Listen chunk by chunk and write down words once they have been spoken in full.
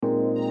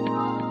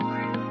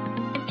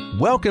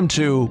Welcome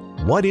to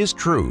What is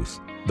Truth,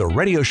 the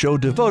radio show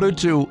devoted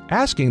to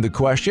asking the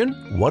question,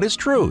 what is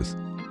truth?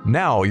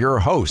 Now your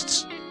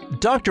hosts,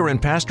 Doctor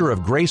and Pastor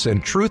of Grace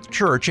and Truth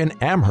Church in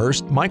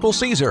Amherst, Michael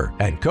Caesar,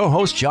 and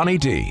co-host Johnny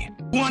D.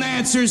 Want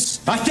answers?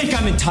 I think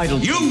I'm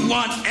entitled. You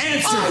want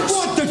answers? I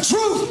want the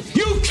truth!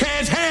 You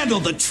can't handle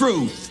the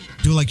truth!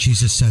 Do like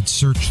Jesus said,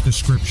 search the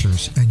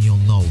scriptures and you'll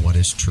know what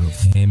is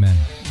truth. Amen.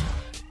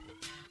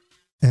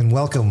 And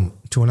welcome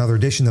to another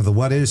edition of the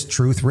What is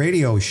Truth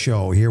radio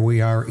show. Here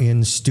we are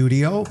in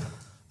studio,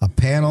 a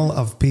panel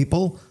of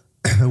people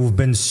who have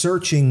been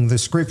searching the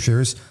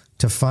scriptures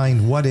to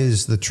find what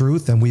is the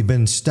truth. And we've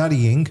been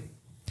studying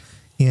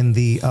in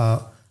the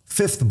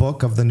fifth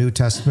book of the New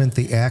Testament,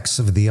 the Acts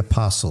of the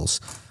Apostles.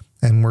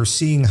 And we're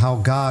seeing how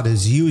God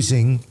is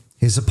using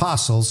his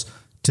apostles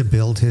to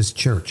build his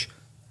church.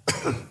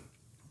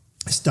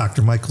 It's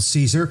Dr. Michael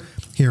Caesar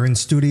here in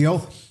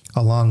studio,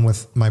 along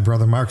with my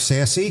brother Mark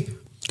Sassy.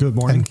 Good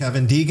morning. And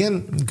Kevin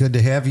Deegan. Good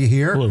to have you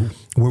here. Hello.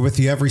 We're with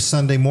you every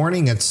Sunday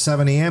morning at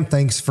 7 a.m.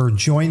 Thanks for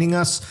joining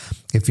us.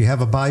 If you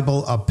have a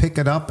Bible, pick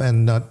it up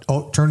and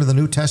turn to the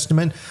New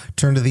Testament.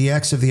 Turn to the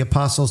Acts of the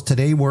Apostles.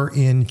 Today we're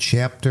in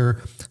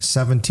chapter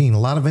 17. A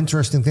lot of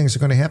interesting things are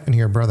going to happen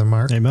here, Brother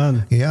Mark.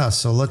 Amen. Yeah,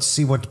 so let's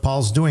see what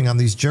Paul's doing on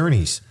these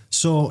journeys.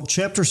 So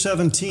chapter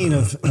 17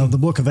 of the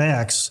book of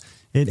Acts,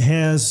 it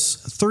has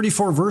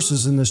 34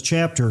 verses in this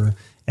chapter,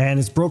 and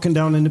it's broken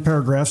down into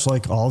paragraphs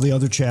like all the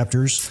other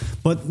chapters.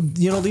 But,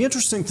 you know, the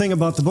interesting thing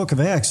about the book of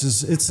Acts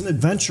is it's an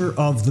adventure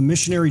of the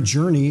missionary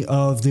journey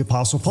of the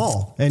Apostle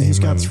Paul. And he's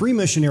got 3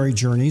 missionary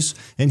journeys,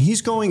 and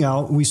he's going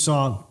out. We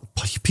saw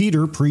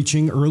Peter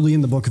preaching early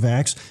in the book of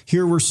Acts.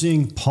 Here we're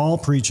seeing Paul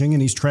preaching,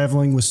 and he's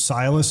traveling with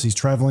Silas. He's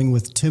traveling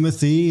with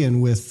Timothy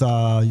and with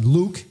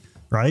Luke,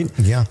 right?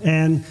 Yeah.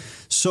 And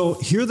so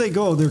here they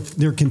go.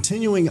 They're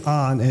continuing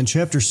on, and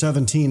chapter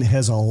 17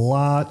 has a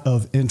lot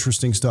of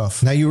interesting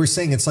stuff. Now, you were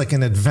saying it's like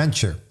an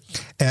adventure.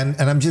 And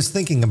I'm just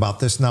thinking about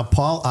this. Now,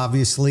 Paul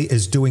obviously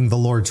is doing the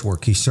Lord's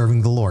work. He's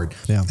serving the Lord.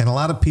 Yeah. And a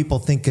lot of people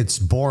think it's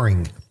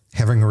boring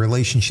having a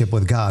relationship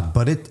with God,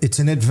 but it's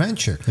an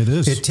adventure. It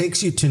is. It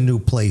takes you to new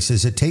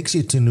places. It takes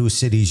you to new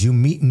cities. You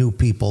meet new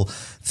people.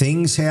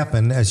 Things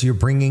happen as you're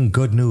bringing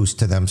good news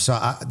to them. So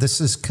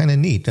this is kind of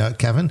neat.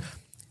 Kevin?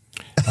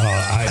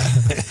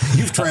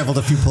 You've traveled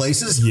a few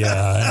places.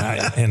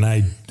 Yeah, and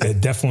I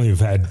definitely have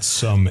had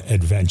some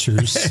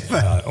adventures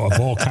of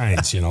all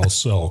kinds, you know.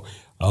 So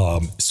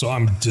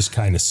I'm just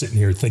kind of sitting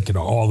here thinking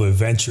of all the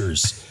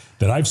adventures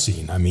that I've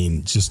seen. I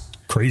mean, just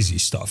crazy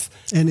stuff.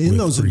 And in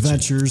those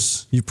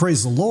adventures, you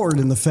praise the Lord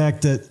in the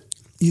fact that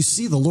you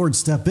see the Lord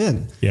step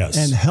in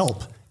and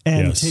help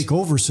and take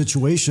over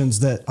situations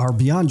that are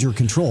beyond your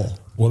control.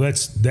 Well,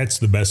 that's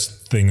the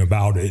best thing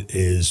about it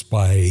is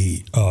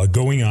by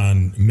going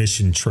on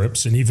mission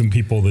trips, and even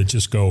people that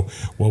just go,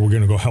 well, we're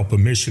going to go help a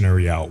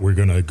missionary out. We're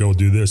going to go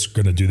do this,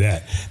 we're going to do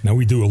that. Now,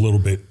 we do a little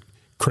bit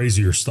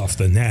crazier stuff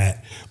than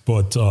that.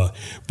 But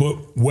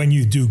when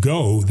you do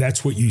go,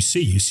 that's what you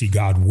see. You see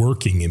God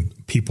working in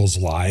people's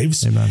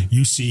lives. Amen.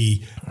 You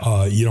see,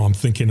 I'm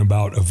thinking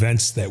about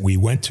events that we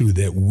went to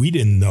that we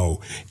didn't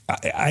know.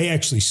 I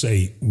actually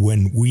say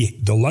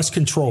the less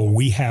control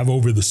we have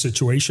over the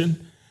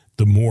situation,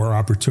 the more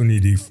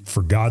opportunity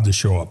for God to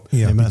show up,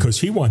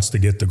 because he wants to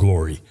get the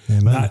glory.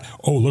 Amen. Not,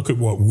 oh, look at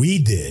what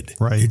we did.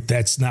 Right.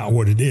 That's not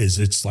what it is.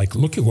 It's like,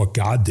 look at what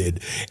God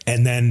did.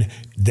 And then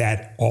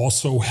that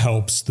also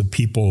helps the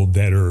people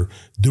that are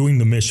doing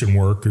the mission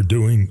work or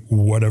doing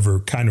whatever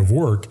kind of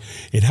work.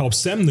 It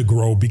helps them to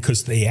grow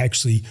because they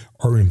actually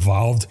are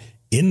involved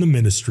in the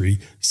ministry,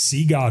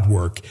 see God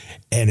work,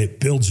 and it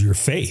builds your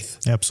faith.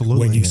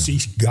 Absolutely. When you see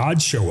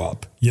God show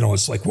up,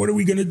 it's like, what are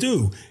we going to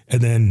do?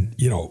 And then,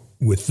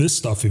 with this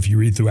stuff, if you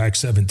read through Acts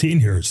 17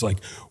 here, it's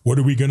like, what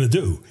are we going to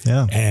do?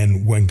 Yeah.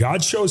 And when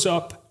God shows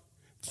up,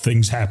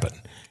 things happen.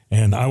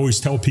 And I always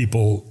tell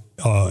people,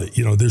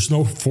 there's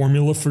no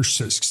formula for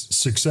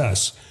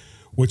success.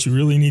 What you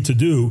really need to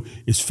do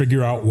is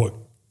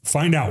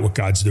find out what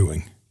God's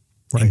doing.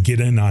 Right. And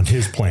get in on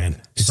his plan.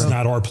 It's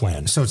not our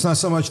plan. So it's not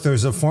so much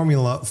there's a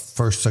formula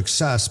for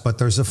success, but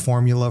there's a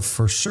formula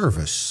for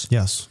service.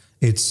 Yes.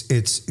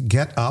 It's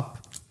get up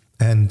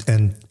and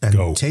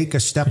go. Take a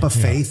step of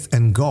faith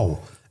and go.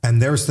 And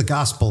there's the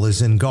gospel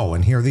is in go.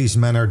 And here these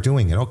men are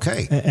doing it.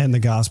 Okay. And the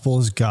gospel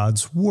is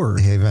God's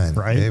word. Amen.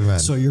 Right? Amen.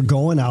 So you're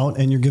going out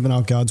and you're giving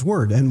out God's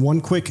word. And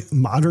one quick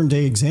modern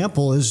day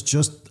example is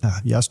just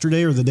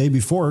yesterday or the day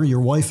before,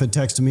 your wife had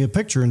texted me a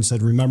picture and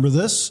said, remember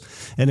this?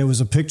 And it was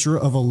a picture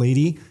of a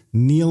lady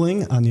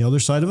kneeling on the other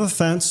side of a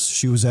fence.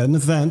 She was at an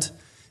event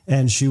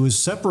and she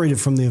was separated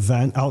from the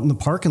event out in the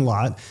parking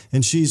lot.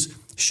 And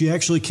she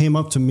actually came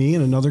up to me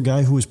and another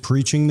guy who was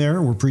preaching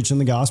there. We're preaching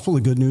the gospel,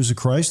 the good news of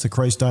Christ, that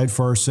Christ died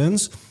for our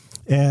sins.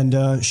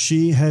 And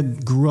she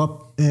had grew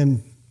up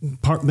and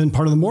been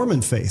part of the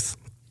Mormon faith.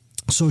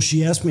 So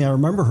she asked me, I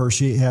remember her,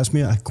 she asked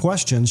me a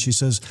question. She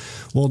says,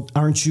 well,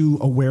 aren't you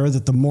aware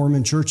that the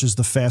Mormon church is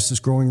the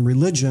fastest growing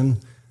religion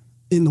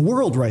in the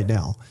world right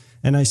now?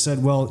 And I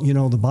said, well,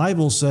 the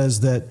Bible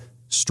says that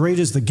straight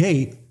is the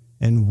gate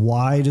and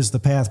wide is the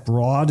path,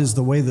 broad is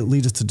the way that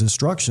leadeth to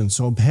destruction.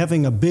 So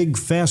having a big,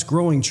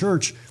 fast-growing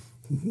church,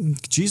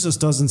 Jesus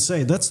doesn't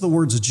say. That's the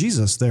words of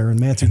Jesus there in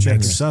Matthew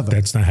chapter 7.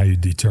 That's not how you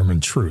determine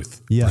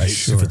truth. Yeah, right?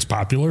 sure. If it's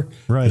popular,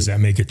 right. Does that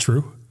make it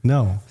true?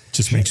 No.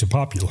 Just makes it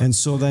popular. And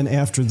so then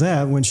after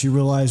that, when she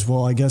realized,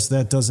 well, I guess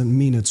that doesn't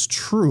mean it's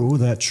true,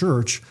 that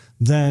church,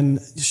 then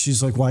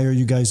she's like, why are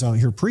you guys out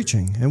here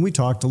preaching? And we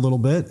talked a little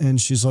bit, and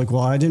she's like,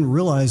 well, I didn't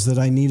realize that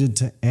I needed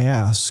to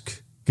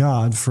ask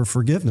God for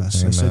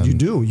forgiveness. Amen. I said, you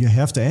do. You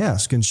have to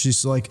ask. And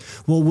she's like,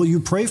 well, will you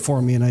pray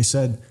for me? And I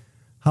said,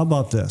 how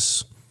about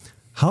this?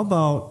 How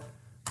about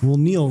we'll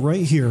kneel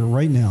right here,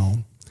 right now.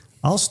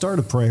 I'll start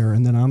a prayer,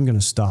 and then I'm going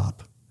to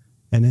stop.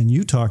 And then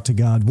you talk to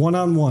God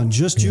one-on-one,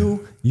 just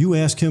you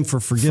ask him for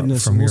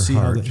forgiveness. From and we'll your see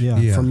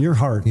heart. From your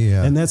heart.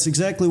 Yeah. And that's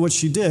exactly what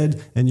she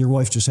did. And your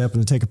wife just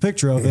happened to take a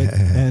picture of it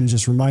and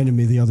just reminded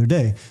me the other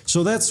day.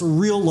 So that's a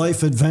real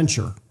life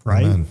adventure,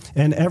 right? Amen.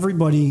 And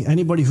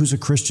anybody who's a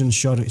Christian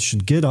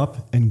should get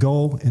up and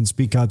go and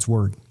speak God's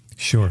word.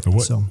 Sure.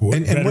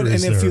 And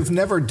if you've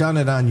never done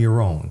it on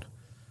your own,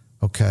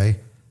 okay,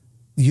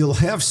 you'll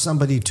have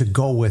somebody to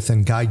go with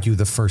and guide you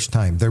the first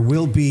time. There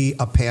will be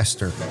a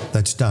pastor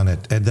that's done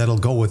it and that'll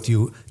go with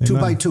you. Amen. 2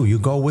 by 2. You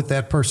go with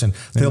that person.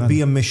 There'll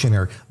be a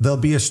missionary. There'll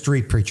be a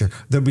street preacher.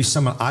 There'll be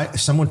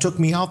someone took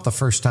me out the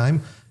first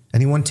time.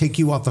 Anyone take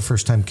you out the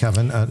first time,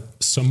 Kevin?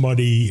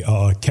 Somebody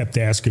kept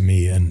asking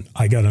me, and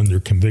I got under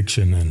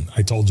conviction. And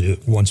I told you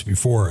once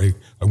before,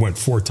 I went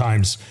 4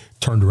 times,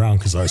 turned around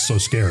because I was so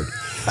scared.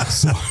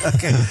 So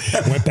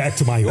I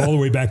went all the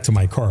way back to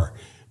my car.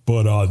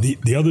 But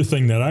the other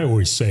thing that I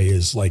always say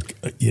is, like,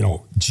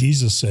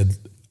 Jesus said,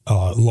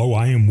 lo,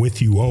 I am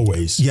with you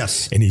always.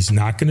 Yes. And he's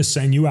not going to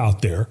send you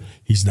out there.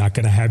 He's not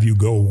going to have you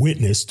go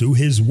witness, do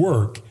his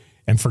work,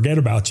 and forget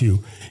about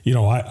you.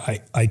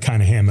 I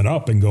kind of ham it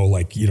up and go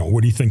like,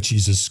 what do you think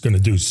Jesus is going to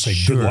do? Say,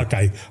 sure. Good luck.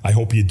 I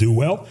hope you do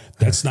well.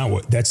 That's not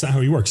how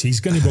he works. He's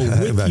going to go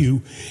with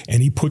you,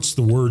 and he puts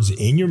the words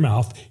in your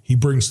mouth. He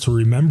brings to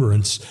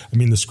remembrance. I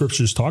mean, the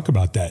scriptures talk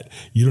about that.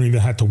 You don't even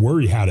have to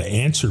worry how to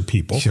answer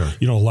people. Sure.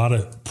 A lot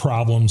of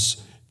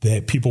problems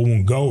that people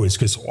won't go is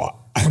because,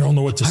 I don't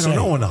know what to say. I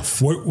don't know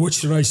enough. What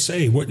should I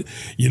say?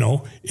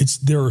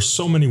 There are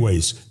so many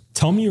ways.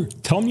 Tell them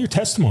your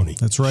testimony.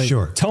 That's right.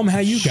 Sure. Tell them how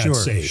you got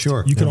saved.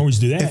 Sure. You can always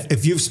do that.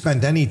 If you've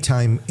spent any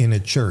time in a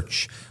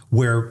church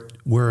where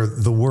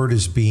the word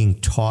is being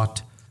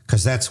taught,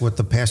 because that's what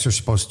the pastor's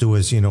supposed to do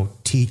is,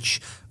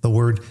 teach the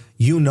word,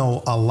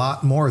 a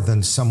lot more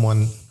than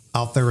someone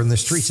out there in the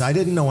streets. I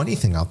didn't know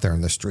anything out there in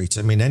the streets.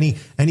 I mean,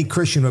 any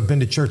Christian who had been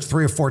to church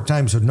 3 or 4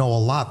 times would know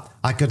a lot.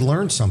 I could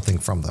learn something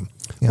from them.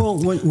 Yeah. Well,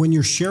 when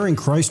you're sharing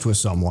Christ with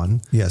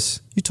someone, yes,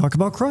 you talk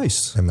about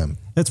Christ. Amen.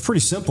 That's pretty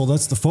simple.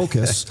 That's the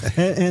focus.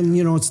 and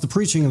it's the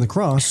preaching of the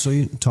cross. So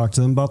you talk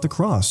to them about the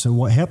cross and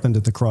what happened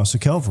at the cross of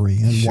Calvary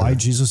and why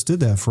Jesus did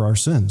that for our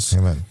sins.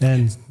 Amen.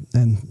 And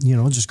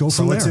just go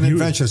from there. So it's an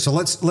adventure. So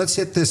let's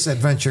hit this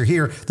adventure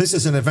here. This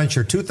is an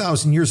adventure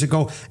 2,000 years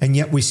ago, and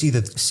yet we see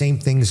the same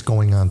things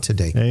going on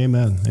today.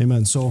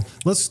 Amen. So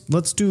let's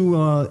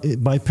do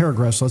by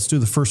paragraphs. Let's do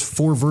the first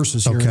 4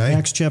 verses here. Okay. In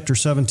Acts chapter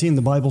 17,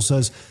 the Bible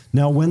says,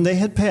 "Now when they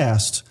had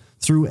passed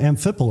through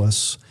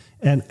Amphipolis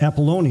and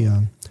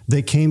Apollonia,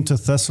 they came to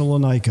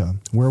Thessalonica,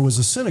 where was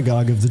a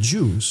synagogue of the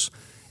Jews.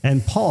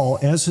 And Paul,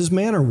 as his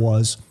manner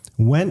was,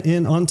 went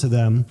in unto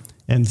them,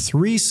 and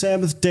 3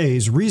 Sabbath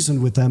days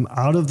reasoned with them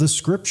out of the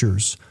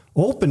Scriptures,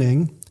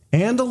 opening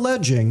and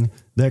alleging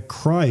that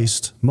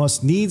Christ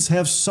must needs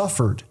have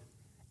suffered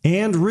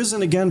and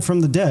risen again from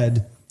the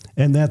dead,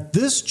 and that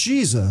this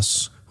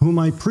Jesus, whom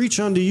I preach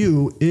unto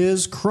you,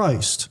 is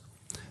Christ.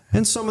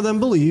 And some of them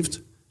believed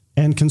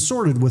and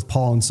consorted with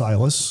Paul and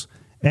Silas,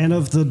 and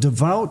of the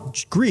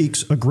devout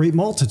Greeks a great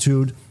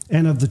multitude,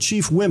 and of the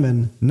chief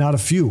women not a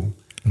few."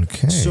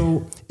 Okay.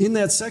 So in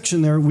that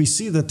section there, we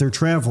see that they're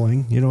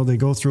traveling. They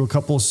go through a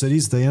couple of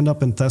cities. They end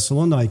up in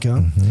Thessalonica.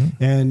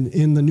 Mm-hmm. And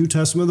in the New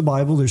Testament of the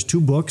Bible, there's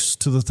 2 books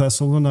to the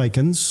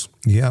Thessalonians.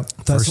 Yeah.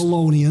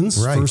 Thessalonians,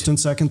 right. 1st and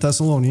 2nd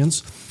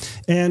Thessalonians.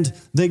 And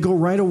they go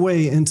right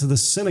away into the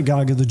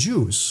synagogue of the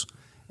Jews.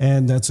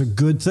 And that's a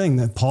good thing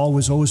that Paul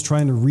was always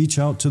trying to reach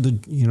out to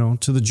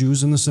the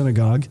Jews in the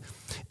synagogue.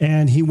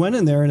 And he went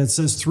in there, and it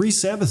says 3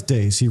 Sabbath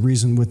days he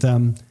reasoned with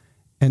them,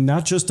 and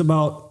not just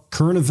about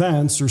current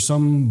events or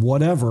some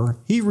whatever.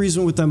 He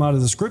reasoned with them out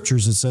of the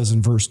Scriptures, it says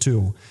in verse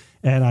 2.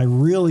 And I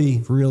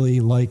really, really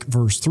like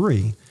verse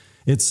 3.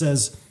 It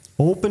says,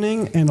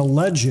 opening and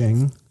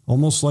alleging,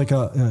 almost like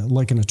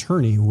an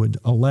attorney would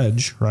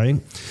allege, right,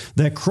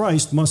 that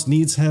Christ must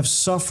needs have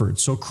suffered.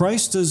 So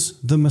Christ is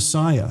the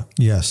Messiah.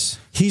 Yes.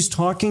 He's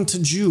talking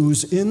to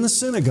Jews in the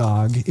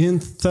synagogue in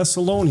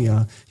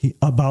Thessalonica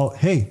about,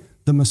 hey,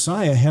 the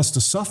Messiah has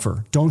to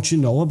suffer. Don't you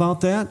know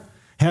about that?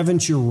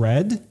 Haven't you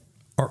read?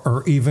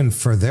 Or even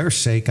for their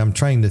sake, I'm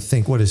trying to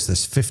think, what is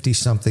this,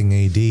 50-something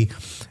AD?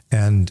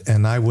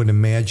 And I would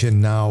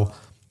imagine now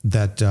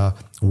that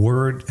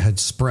word had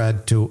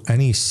spread to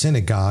any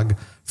synagogue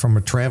from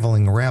a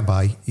traveling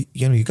rabbi.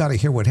 You got to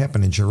hear what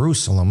happened in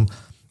Jerusalem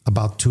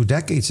about 2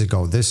 decades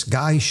ago. This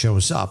guy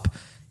shows up.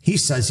 He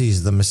says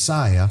he's the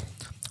Messiah.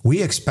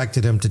 We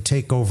expected him to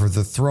take over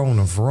the throne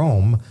of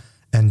Rome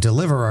and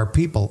deliver our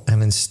people,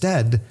 and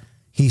instead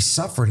he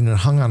suffered and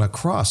hung on a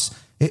cross.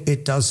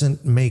 It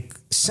doesn't make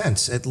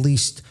sense, at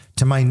least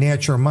to my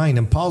natural mind.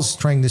 And Paul's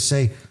trying to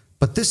say,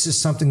 but this is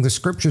something the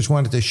scriptures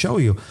wanted to show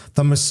you.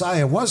 The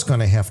Messiah was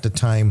going to have the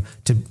time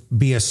to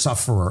be a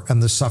sufferer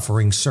and the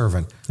suffering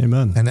servant.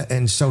 Amen.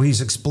 And so he's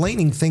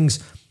explaining things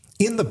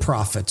in the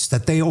prophets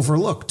that they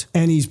overlooked.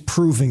 And he's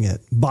proving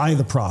it by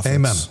the prophets.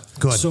 Amen.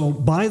 Good. So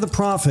by the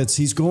prophets,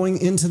 he's going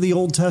into the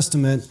Old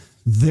Testament,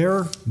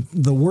 the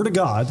word of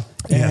God,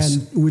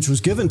 and which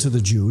was given to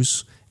the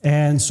Jews.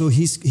 And so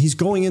he's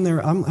going in there.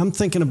 I'm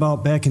thinking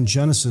about back in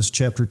Genesis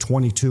chapter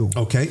 22.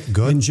 Okay,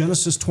 good. In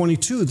Genesis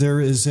 22,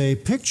 there is a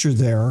picture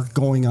there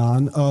going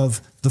on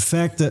of the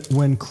fact that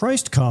when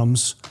Christ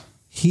comes,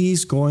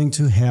 he's going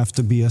to have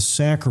to be a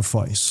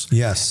sacrifice.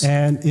 Yes.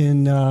 And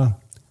in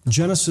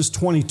Genesis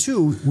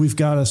 22, we've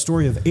got a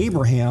story of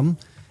Abraham,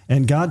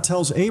 and God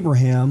tells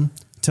him,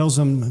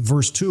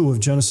 verse 2 of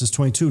Genesis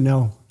 22,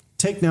 now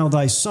take now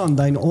thy son,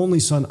 thine only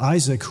son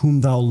Isaac,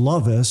 whom thou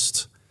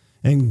lovest,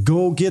 and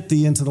go get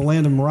thee into the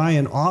land of Moriah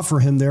and offer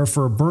him there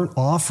for a burnt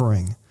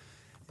offering.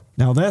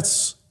 Now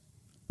that's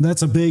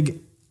a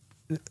big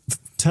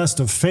test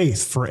of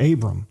faith for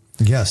Abram.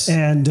 Yes.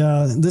 And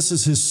this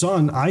is his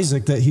son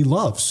Isaac that he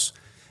loves.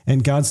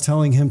 And God's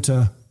telling him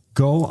to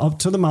go up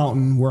to the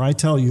mountain where I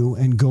tell you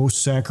and go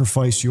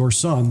sacrifice your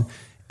son.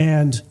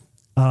 And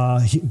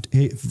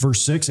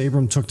verse 6,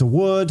 Abram took the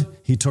wood,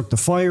 he took the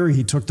fire,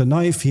 he took the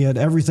knife, he had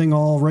everything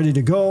all ready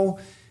to go.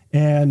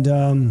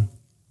 And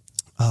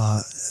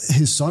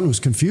his son was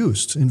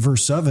confused. In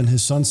verse 7,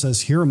 his son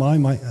says, here am I,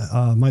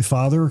 my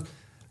father.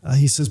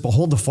 He says,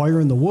 behold the fire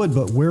and the wood,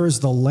 but where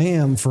is the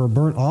lamb for a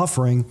burnt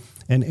offering?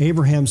 And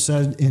Abraham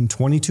said in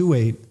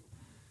 22:8,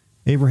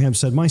 Abraham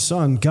said, my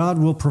son, God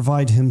will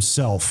provide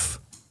himself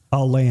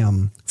a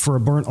lamb for a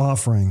burnt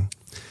offering.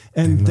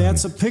 And Amen.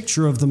 That's a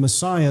picture of the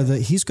Messiah,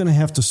 that he's going to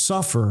have to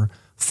suffer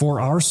for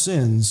our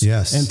sins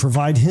and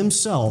provide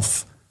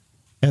himself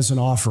as an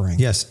offering.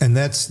 Yes, and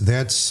that's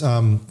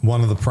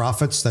one of the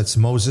prophets. That's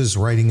Moses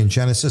writing in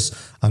Genesis.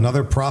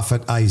 Another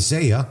prophet,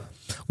 Isaiah,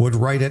 would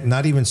write it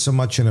not even so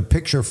much in a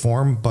picture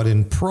form, but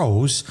in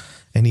prose.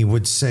 And he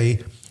would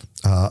say,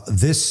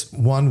 this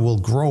one will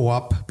grow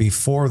up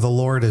before the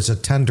Lord as a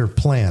tender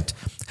plant,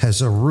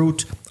 has a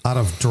root out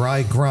of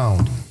dry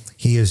ground.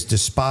 He is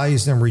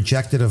despised and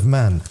rejected of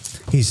men.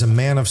 He's a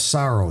man of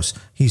sorrows.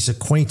 He's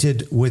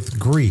acquainted with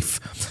grief.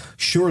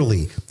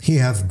 Surely he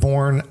hath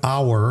borne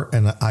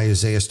and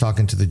Isaiah is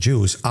talking to the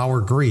Jews, our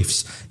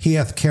griefs. He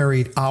hath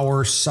carried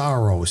our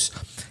sorrows.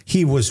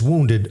 He was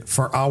wounded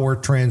for our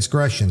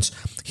transgressions.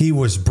 He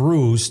was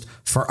bruised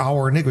for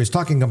our iniquities.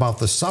 Talking about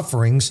the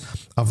sufferings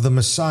of the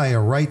Messiah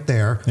right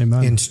there.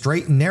 Amen. In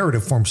straight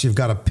narrative form. So you've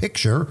got a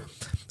picture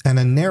and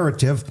a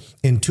narrative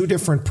in two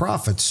different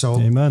prophets. So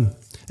Amen.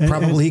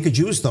 Probably he could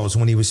use those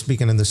when he was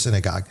speaking in the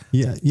synagogue.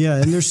 Yeah.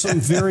 And there's some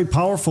very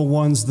powerful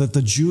ones that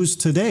the Jews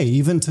today,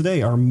 even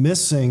today, are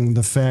missing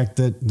the fact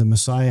that the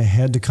Messiah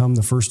had to come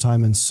the first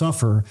time and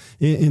suffer.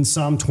 In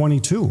Psalm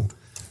 22,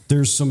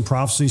 there's some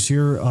prophecies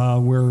here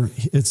where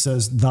it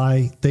says,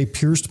 they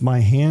pierced my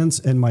hands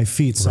and my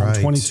feet. Psalm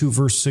 22,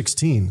 verse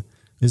 16.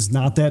 Is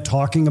not that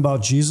talking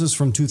about Jesus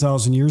from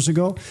 2,000 years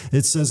ago?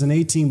 It says in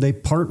 18, they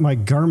part my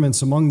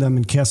garments among them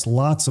and cast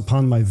lots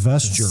upon my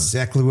vesture.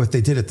 Exactly what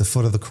they did at the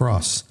foot of the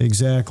cross.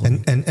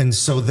 Exactly. And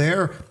so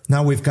there,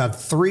 now we've got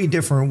three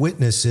different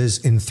witnesses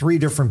in three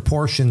different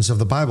portions of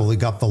the Bible. We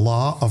got the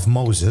law of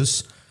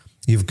Moses,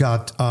 you've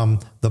got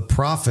the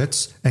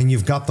prophets, and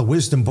you've got the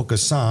wisdom book of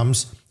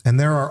Psalms. And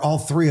there are all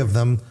three of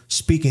them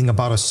speaking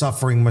about a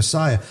suffering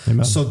Messiah.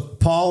 Amen. So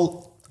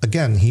Paul,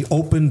 again, he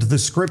opened the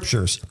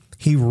scriptures.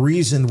 He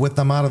reasoned with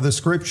them out of the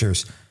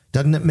scriptures.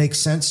 Doesn't it make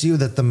sense to you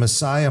that the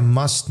Messiah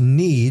must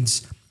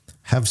needs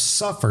have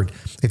suffered?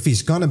 If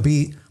he's going to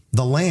be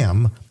the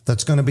lamb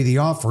that's going to be the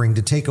offering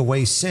to take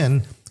away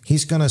sin,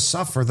 he's going to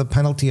suffer the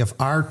penalty of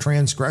our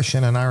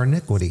transgression and our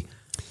iniquity.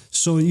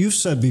 So you've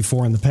said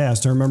before in the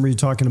past, I remember you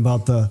talking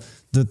about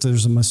that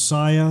there's a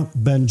Messiah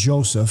ben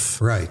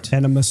Joseph, right,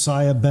 and a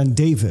Messiah ben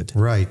David.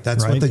 Right.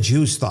 That's what the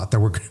Jews thought. There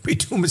were going to be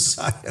two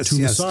Messiahs. Two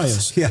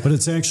Messiahs. Yeah. But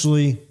it's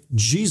actually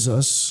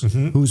Jesus,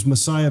 who's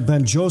Messiah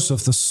ben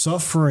Joseph, the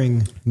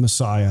suffering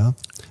Messiah,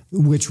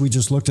 which we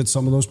just looked at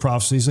some of those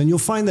prophecies. And you'll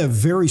find that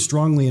very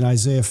strongly in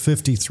Isaiah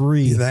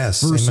 53,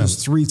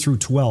 verses 3 through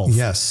 12.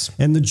 Yes.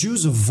 And the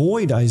Jews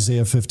avoid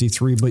Isaiah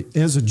 53, but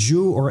as a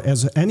Jew or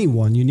as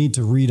anyone, you need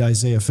to read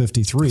Isaiah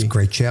 53. It's a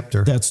great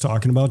chapter. That's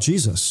talking about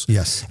Jesus.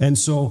 Yes. And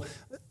so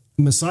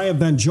Messiah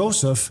ben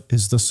Joseph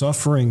is the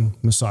suffering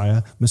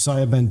Messiah.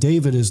 Messiah ben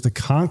David is the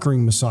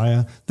conquering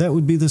Messiah. That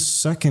would be the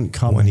second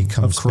coming when he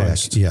comes of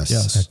Christ. Back.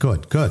 Yes.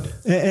 Good.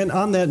 And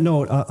on that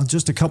note,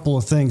 just a couple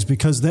of things,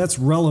 because that's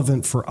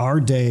relevant for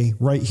our day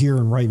right here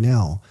and right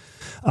now.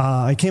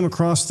 I came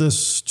across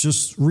this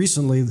just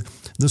recently.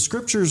 The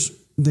scriptures,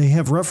 they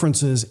have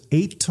references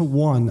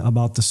 8-1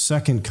 about the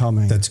second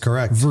coming. That's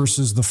correct.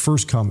 Versus the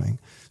first coming.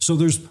 So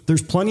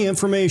there's plenty of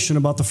information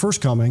about the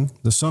first coming,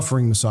 the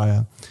suffering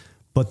Messiah,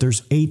 but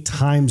there's 8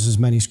 times as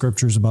many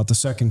scriptures about the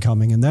second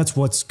coming, and that's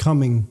what's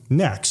coming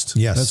next.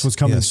 Yes. That's what's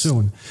coming Yes.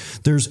 soon.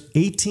 There's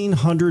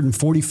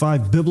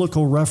 1,845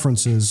 biblical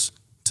references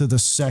to the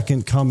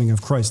second coming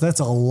of Christ. That's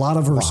a lot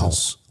of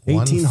verses.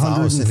 Wow.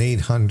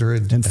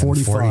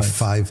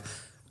 1,845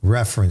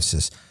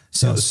 references.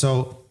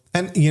 So,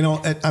 and you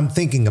know, I'm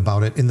thinking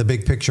about it in the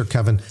big picture,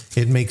 Kevin.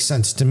 It makes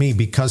sense to me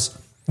because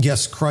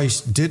yes,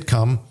 Christ did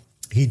come.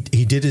 He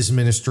did his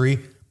ministry.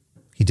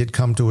 He did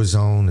come to his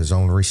own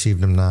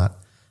received him not.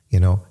 You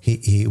know,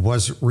 he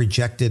was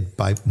rejected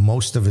by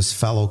most of his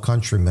fellow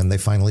countrymen. They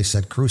finally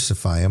said,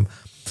 crucify him.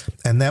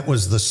 And that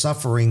was the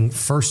suffering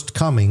first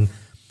coming.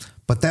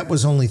 But that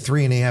was only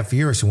 3.5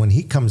 years. When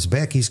he comes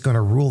back, he's going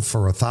to rule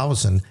for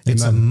 1,000.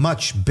 It's a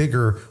much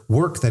bigger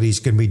work that he's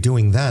going to be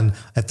doing then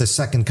at the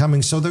second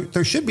coming. So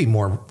there should be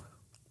more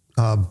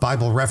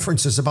Bible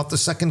references about the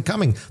second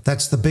coming.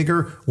 That's the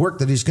bigger work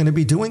that he's going to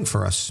be doing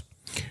for us.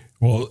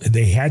 Well,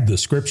 they had the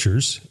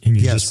scriptures, and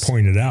you just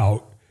pointed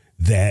out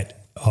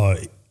that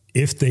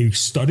if they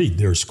studied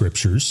their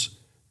scriptures,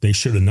 they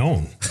should have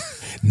known.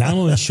 Not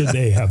only should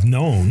they have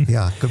known.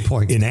 Yeah, good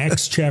point. In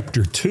Acts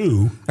chapter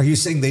 2. Are you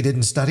saying they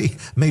didn't study?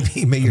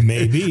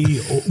 Maybe.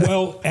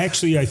 Well,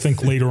 actually, I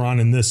think later on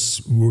in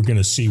this, we're going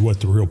to see what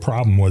the real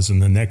problem was in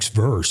the next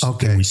verse.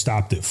 Okay. And we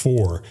stopped at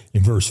 4.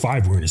 In verse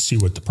 5, we're going to see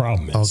what the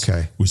problem is. Okay.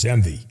 It was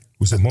envy. It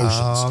was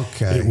emotions.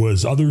 Okay. It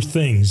was other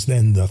things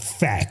than the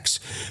facts.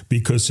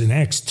 Because in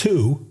Acts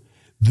 2,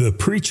 the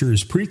preacher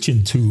is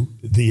preaching to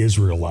the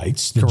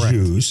Israelites, the Correct.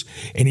 Jews,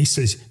 and he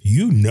says,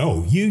 you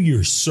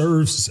your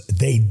serfs,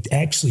 they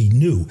actually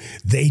knew.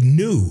 They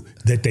knew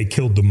that they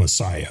killed the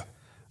Messiah.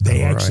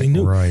 They actually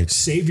knew. Right.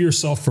 Save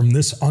yourself from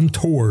this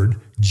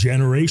untoward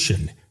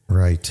generation.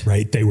 Right.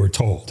 Right, they were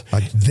told.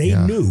 They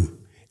knew,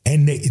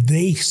 and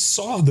they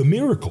saw the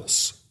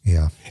miracles.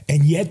 Yeah.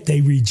 And yet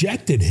they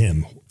rejected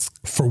him.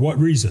 For what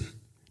reason?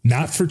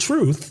 Not for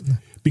truth,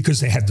 because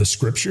they had the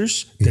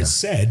scriptures that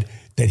said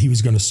that he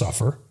was going to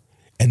suffer,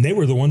 and they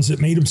were the ones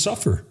that made him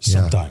suffer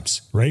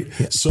sometimes, right?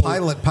 Yeah. So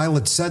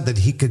Pilate said that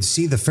he could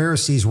see the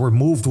Pharisees were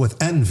moved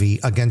with envy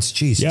against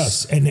Jesus.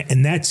 yes,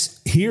 and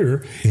that's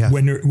here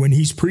when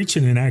he's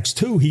preaching in Acts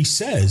 2, he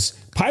says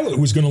Pilate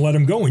was going to let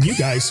him go, and you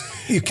guys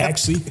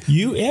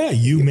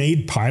you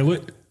made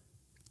Pilate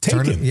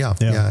take him.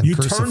 You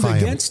turned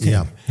against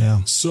him.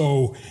 Yeah.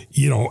 So,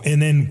 and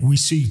then we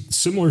see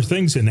similar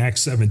things in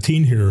Acts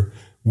 17 here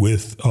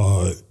with,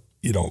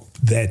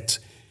 that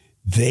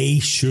they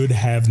should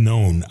have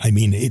known. I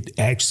mean, it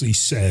actually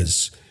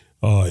says,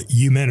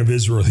 you men of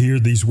Israel, hear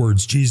these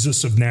words,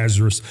 Jesus of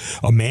Nazareth,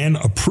 a man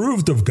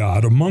approved of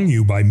God among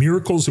you by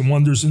miracles and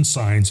wonders and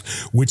signs,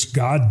 which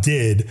God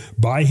did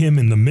by him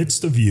in the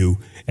midst of you,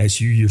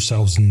 as you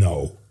yourselves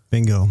know.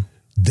 Bingo.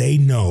 They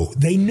know.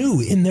 They knew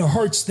in their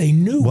hearts. They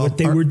knew what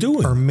they were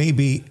doing. Or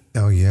maybe,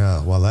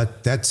 well,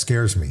 that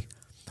scares me.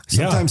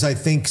 Sometimes I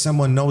think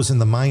someone knows in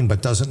the mind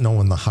but doesn't know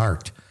in the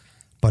heart.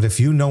 But if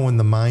you know in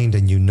the mind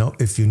and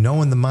if you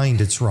know in the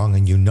mind it's wrong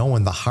and you know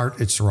in the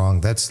heart it's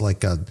wrong, that's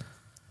like a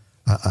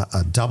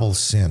double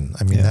sin.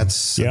 I mean,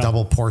 that's a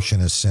double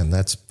portion of sin.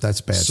 That's bad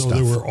stuff. So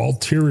there were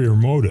ulterior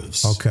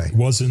motives. Okay. It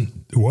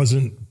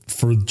wasn't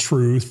for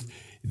truth.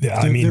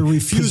 They're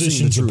refusing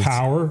positions the of truth.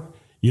 power.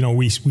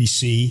 We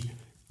see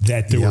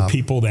that there were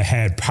people that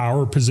had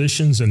power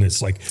positions, and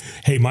it's like,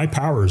 hey, my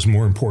power is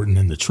more important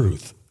than the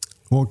truth.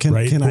 Well,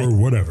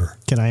 whatever.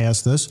 Can I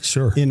ask this?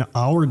 Sure. In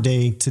our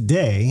day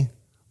today,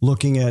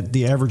 looking at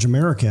the average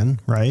American,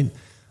 right?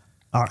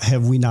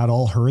 Have we not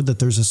all heard that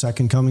there's a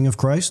second coming of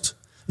Christ?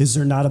 Is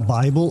there not a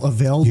Bible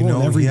available in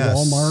every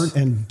Walmart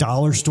and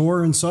dollar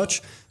store and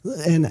such?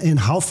 And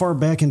how far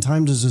back in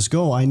time does this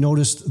go? I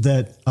noticed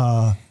that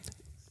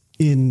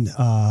in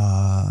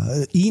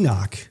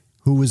Enoch,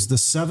 who was the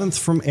 7th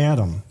from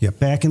Adam,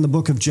 back in the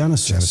book of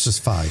Genesis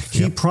 5.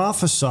 He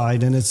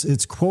prophesied, and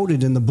it's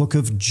quoted in the book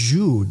of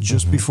Jude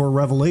just before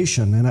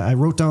Revelation. And I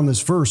wrote down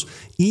this verse.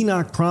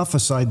 Enoch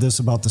prophesied this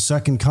about the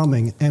second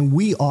coming, and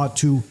we ought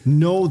to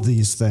know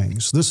these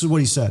things. This is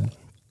what he said.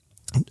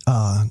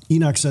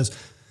 Enoch says,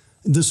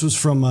 this was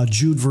from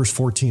Jude verse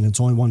 14. It's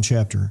only one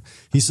chapter.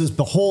 He says,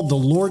 behold, the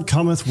Lord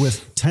cometh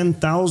with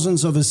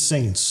 10,000s of his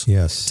saints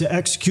to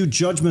execute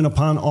judgment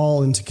upon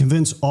all and to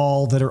convince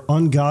all that are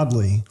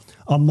ungodly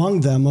among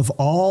them of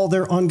all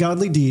their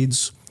ungodly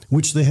deeds,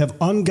 which they have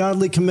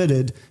ungodly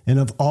committed, and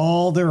of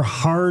all their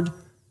hard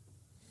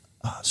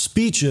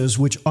speeches,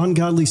 which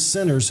ungodly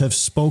sinners have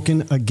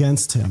spoken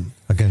against him.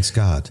 Against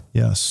God.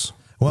 Yes.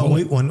 Well,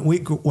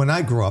 when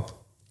I grew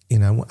up,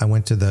 I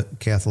went to the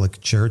Catholic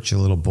Church, a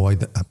little boy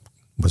that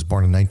was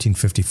born in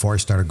 1954. I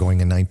started going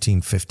in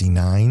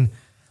 1959,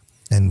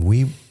 and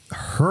we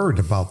heard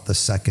about the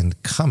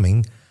second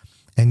coming.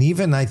 And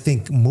even I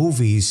think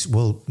movies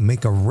will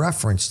make a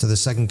reference to the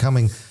second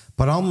coming,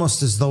 but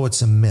almost as though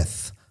it's a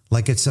myth,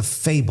 like it's a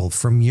fable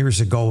from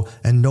years ago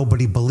and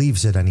nobody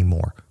believes it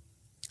anymore.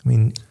 I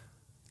mean,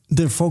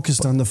 They're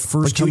focused on the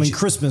first coming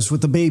Christmas with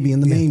the baby in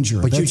the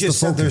manger. But That's you just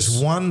said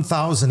there's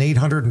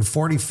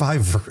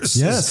 1,845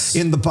 verses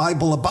in the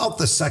Bible about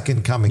the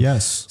second coming.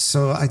 Yes.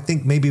 So I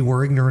think maybe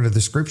we're ignorant of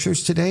the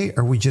scriptures today,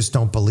 or we just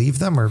don't believe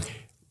them. Or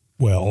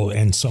Well,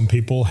 and some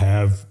people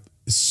have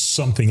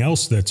something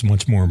else that's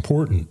much more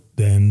important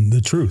than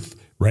the truth,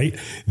 right?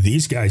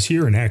 These guys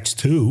here in Acts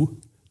 2,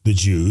 the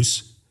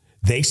Jews,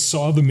 they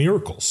saw the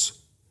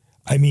miracles.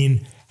 I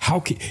mean,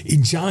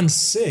 in John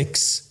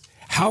 6,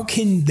 how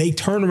can they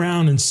turn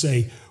around and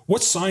say,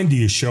 what sign do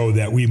you show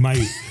that we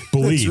might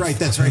believe?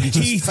 That's right. He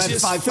just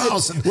fed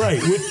 5,000.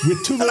 Right,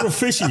 with two little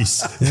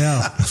fishies.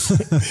 Yeah.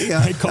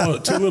 I call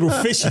it two little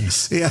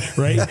fishies. Yeah.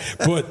 Right?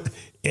 But,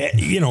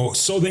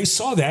 so they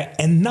saw that.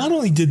 And not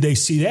only did they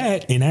see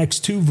that in Acts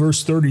 2,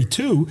 verse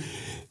 32,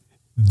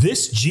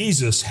 this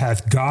Jesus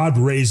hath God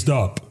raised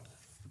up,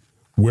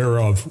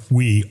 whereof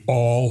we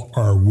all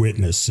are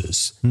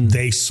witnesses.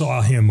 They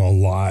saw him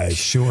alive.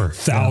 Sure.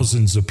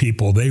 Thousands of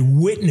people. They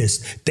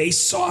witnessed. They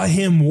saw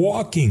him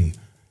walking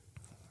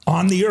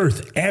on the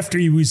earth after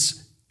he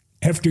was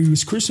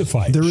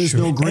crucified. There is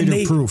no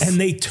greater proof. And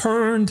they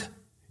turned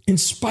in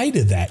spite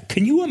of that.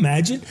 Can you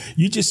imagine?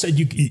 You just said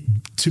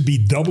to be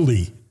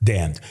doubly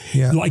damned.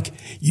 Yeah.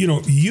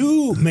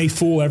 You may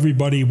fool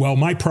everybody. Well,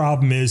 my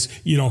problem is,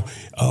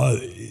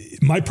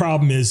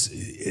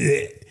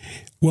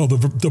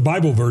 the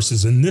Bible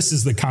verses, and this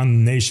is the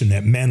condemnation,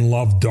 that men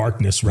love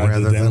darkness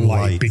rather than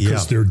light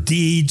because their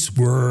deeds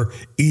were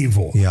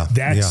evil. Yeah.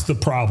 That's the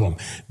problem.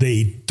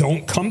 They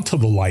don't come to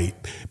the light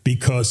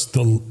because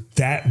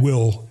that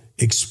will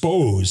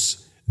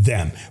expose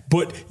them.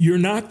 But you're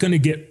not going to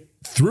get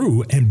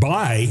through and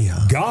by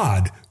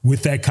God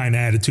with that kind of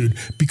attitude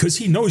because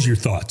he knows your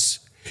thoughts.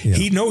 Yeah.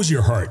 He knows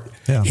your heart.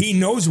 Yeah. He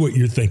knows what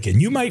you're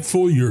thinking. You might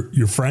fool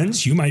your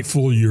friends. You might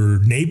fool your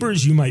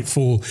neighbors. You might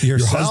fool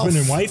your husband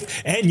and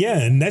wife.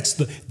 And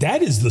that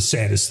is the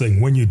saddest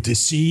thing, when you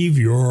deceive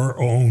your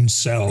own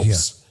selves. Yeah.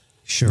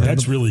 Sure.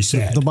 That's really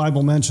sad. The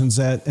Bible mentions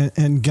that,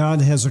 and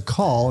God has a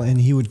call, and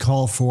he would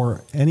call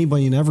for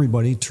anybody and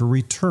everybody to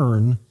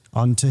return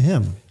unto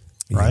him,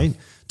 right?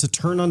 To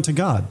turn unto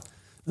God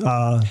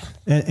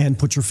and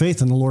put your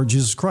faith in the Lord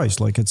Jesus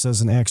Christ, like it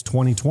says in Acts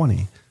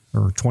 20:20.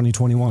 Or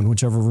 20:21,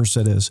 whichever verse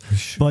it is.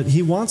 But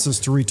he wants us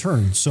to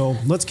return. So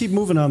let's keep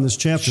moving on this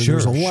chapter.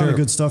 There's a lot of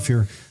good stuff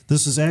here.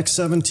 This is Acts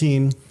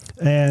 17,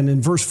 and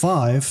in verse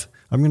 5,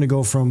 I'm going to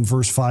go from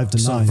verse 5 to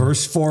 9. So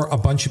verse 4, a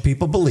bunch of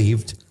people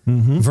believed.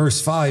 Mm-hmm. Verse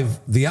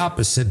 5, the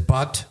opposite,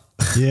 but...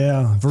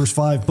 verse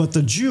 5, but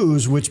the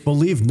Jews which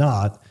believed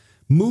not,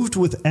 moved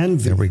with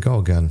envy. There we go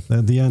again.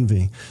 The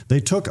envy. They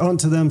took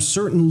unto them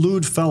certain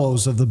lewd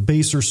fellows of the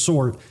baser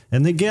sort,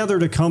 and they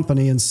gathered a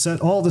company and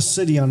set all the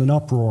city on an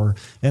uproar,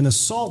 and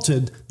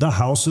assaulted the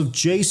house of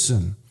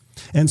Jason,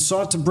 and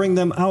sought to bring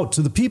them out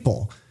to the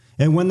people.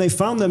 And when they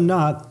found them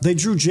not, they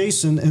drew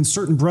Jason and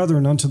certain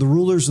brethren unto the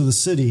rulers of the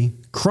city,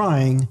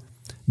 crying,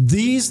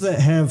 These that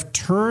have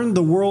turned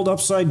the world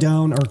upside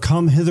down are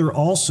come hither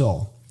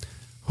also,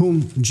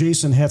 whom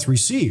Jason hath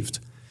received.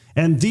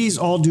 And these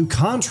all do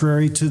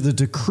contrary to the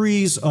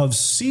decrees of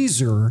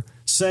Caesar,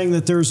 saying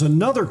that there's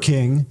another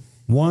king,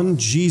 one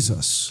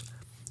Jesus.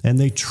 And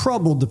they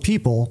troubled the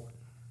people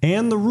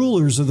and the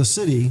rulers of the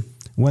city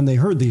when they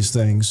heard these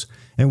things.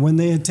 And when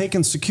they had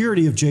taken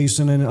security of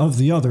Jason and of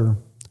the other,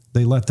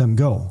 they let them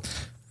go.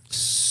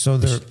 So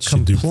their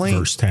complaint. Do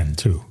verse 10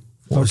 too.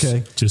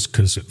 Okay. Just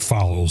because it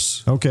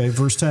follows. Okay,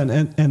 verse 10.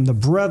 And the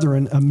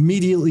brethren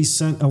immediately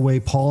sent away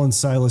Paul and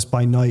Silas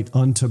by night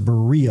unto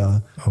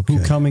Berea,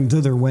 who coming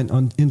thither went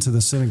into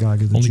the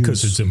synagogue of the Jews. Only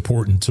because it's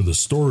important to the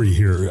story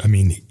here. I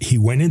mean, he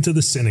went into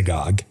the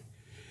synagogue,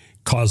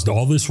 caused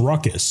all this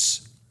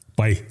ruckus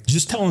by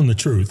just telling the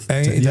truth.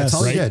 That's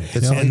all he did.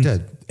 That's all he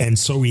did. And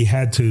so he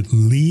had to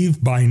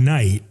leave by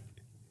night.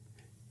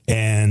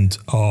 And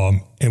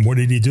what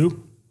did he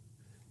do?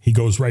 He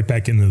goes right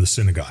back into the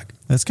synagogue.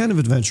 That's kind of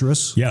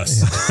adventurous.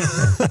 Yes.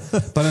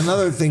 But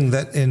another thing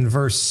that in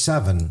verse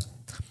 7,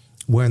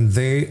 when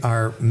they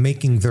are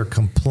making their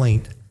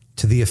complaint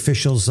to the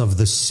officials of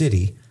the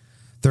city,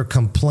 their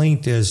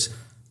complaint is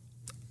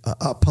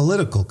a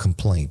political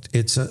complaint.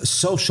 It's a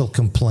social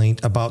complaint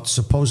about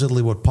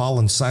supposedly what Paul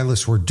and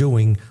Silas were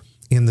doing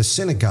in the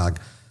synagogue.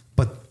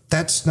 But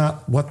that's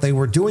not what they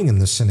were doing in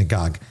the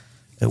synagogue.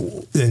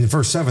 In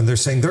verse 7, they're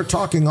saying they're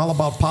talking all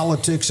about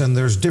politics and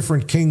there's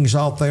different kings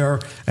out there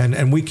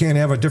and we can't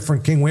have a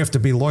different king. We have to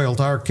be loyal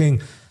to our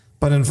king.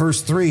 But in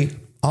verse 3,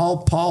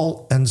 all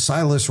Paul and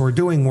Silas were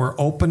doing were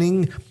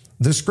opening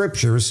the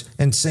scriptures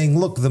and saying,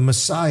 look, the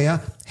Messiah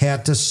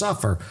had to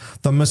suffer.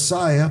 The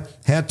Messiah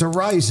had to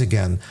rise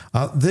again.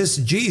 This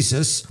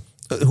Jesus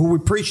who we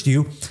preach to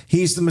you,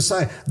 he's the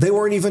Messiah. They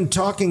weren't even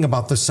talking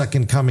about the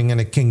second coming in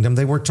a kingdom.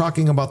 They were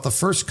talking about the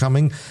first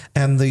coming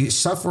and the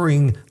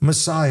suffering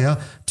Messiah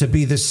to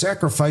be the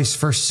sacrifice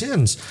for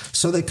sins.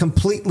 So they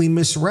completely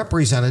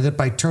misrepresented it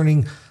by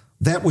turning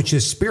that which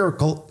is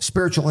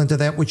spiritual into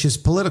that which is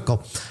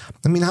political.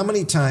 I mean, how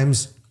many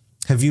times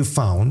have you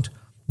found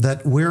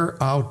that we're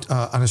out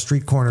on a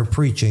street corner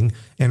preaching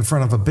in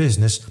front of a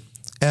business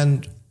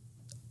and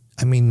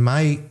I mean,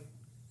 my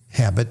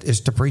habit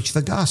is to preach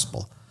the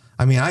gospel.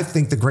 I mean, I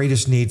think the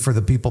greatest need for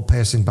the people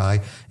passing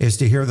by is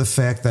to hear the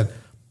fact that,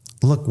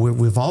 look,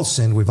 we've all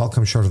sinned. We've all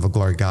come short of the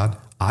glory of God.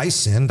 I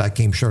sinned. I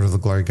came short of the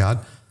glory of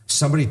God.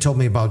 Somebody told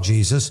me about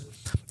Jesus.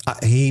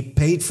 He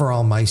paid for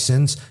all my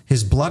sins.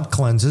 His blood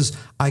cleanses.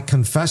 I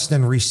confessed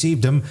and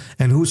received him.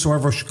 And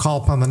whosoever shall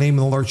call upon the name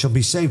of the Lord shall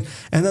be saved.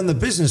 And then the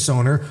business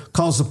owner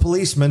calls the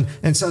policeman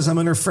and says, I'm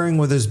interfering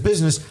with his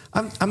business.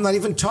 I'm not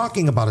even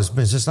talking about his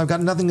business. I've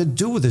got nothing to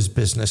do with his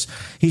business.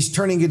 He's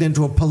turning it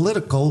into a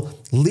political,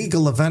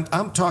 legal event.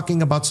 I'm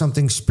talking about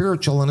something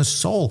spiritual in his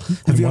soul.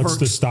 Have you ever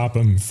to stop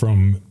him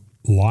from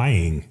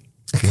lying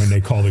when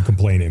they call to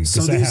complain him?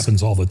 Because that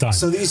happens all the time.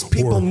 So these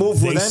people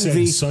move with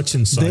envy. Such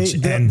and such.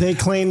 They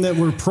claim that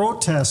we're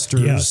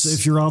protesters. Yes.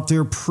 If you're out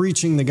there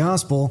preaching the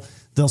gospel,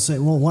 they'll say,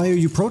 well, why are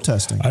you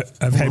protesting?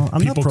 I've had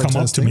people come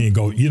up to me and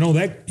go,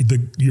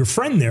 your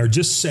friend there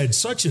just said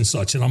such and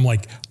such. And I'm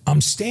like, I'm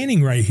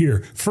standing right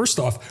here. First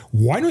off,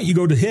 why don't you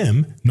go to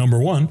him? Number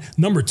one.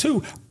 Number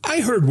two,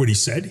 I heard what he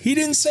said. He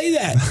didn't say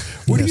that.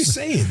 What are you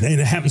saying? And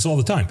it happens all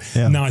the time.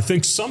 Yeah. Now, I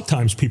think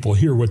sometimes people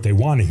hear what they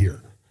want to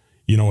hear.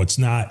 It's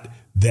not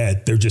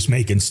that they're just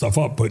making stuff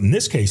up. But in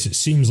this case, it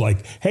seems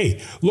like, hey,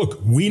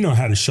 look, we know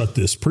how to shut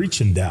this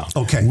preaching down.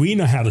 Okay. We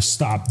know how to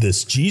stop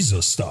this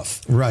Jesus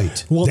stuff.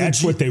 Right. Well,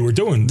 that's what they were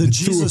doing.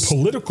 Through a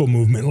political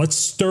movement, let's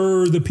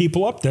stir the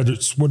people up.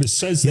 That's what it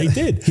says they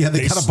did. Yeah,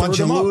 they got a bunch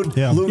of lewd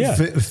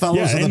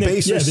fellows in the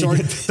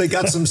basement. They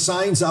got some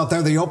signs out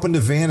there. They opened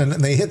a van and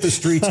they hit the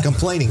streets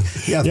complaining.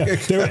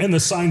 And the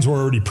signs were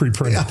already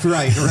pre-printed. Yeah,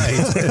 right.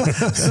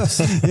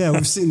 Yeah,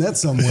 we've seen that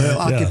somewhere.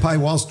 Occupy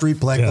Wall Street,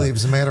 Black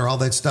Lives Matter, all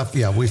that stuff.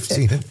 Yeah, we've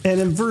seen it. And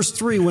in verse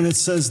 3, when it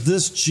says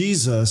this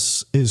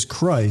Jesus is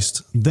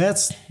Christ,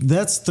 that's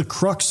the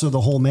crux of the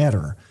whole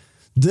matter.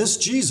 This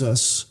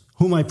Jesus,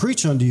 whom I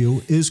preach unto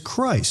you, is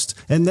Christ.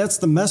 And that's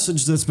the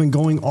message that's been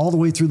going all the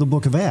way through the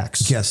book of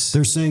Acts. Yes.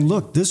 They're saying,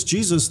 look, this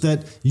Jesus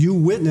that you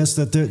witnessed,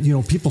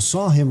 that people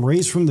saw him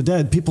raised from the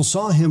dead, people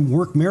saw him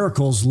work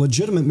miracles,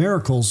 legitimate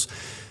miracles,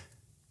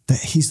 that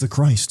he's the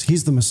Christ.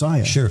 He's the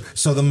Messiah. Sure.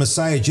 So the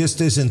Messiah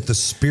just isn't the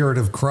Spirit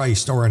of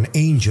Christ or an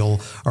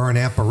angel or an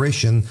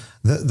apparition.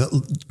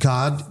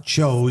 God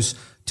chose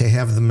to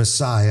have the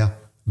Messiah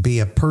be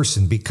a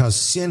person because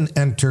sin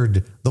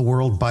entered the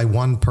world by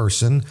one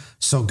person.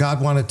 So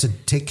God wanted to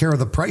take care of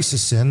the price of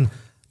sin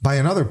by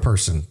another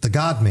person, the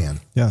God-man.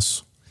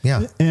 Yes.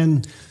 Yeah.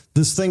 And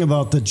this thing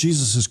about that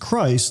Jesus is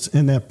Christ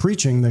and that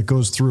preaching that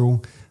goes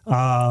through,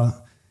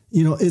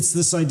 it's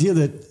this idea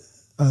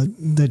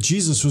that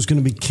Jesus was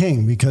going to be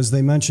king, because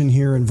they mention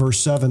here in verse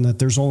 7 that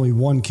there's only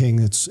one king.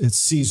 It's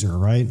Caesar,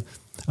 right?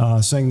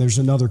 Saying there's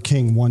another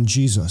king, one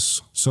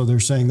Jesus. So they're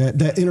saying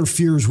that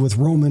interferes with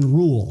Roman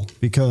rule,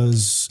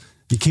 because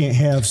you can't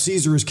have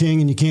Caesar as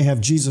king and you can't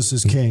have Jesus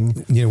as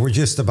king. We're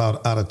just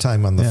about out of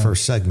time on the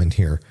first segment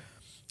here.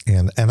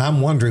 And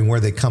I'm wondering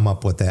where they come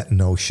up with that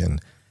notion.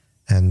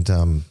 And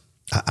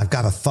I've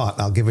got a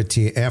thought. I'll give it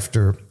to you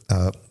after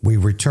we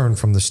return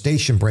from the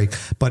station break.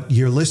 But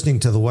you're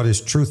listening to the What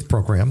is Truth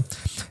program.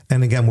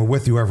 And again, we're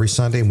with you every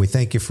Sunday, and we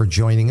thank you for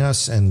joining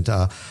us. And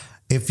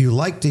if you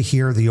like to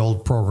hear the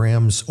old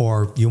programs,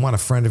 or you want a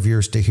friend of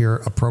yours to hear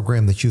a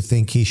program that you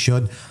think he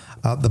should,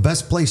 the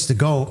best place to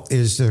go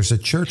is there's a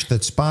church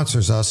that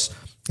sponsors us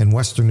in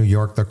Western New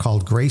York. They're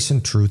called Grace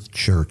and Truth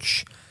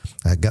Church.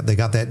 They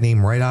got that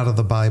name right out of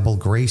the Bible,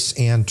 Grace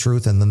and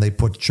Truth, and then they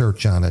put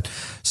church on it.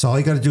 So all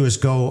you got to do is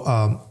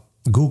go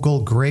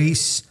Google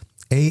Grace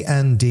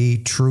and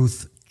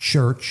Truth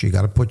Church. You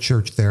got to put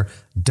church there,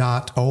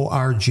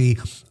 .org.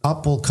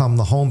 Up will come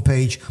the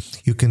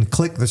homepage. You can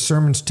click the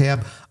sermons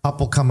tab. Up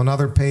will come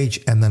another page,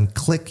 and then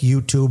click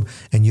YouTube,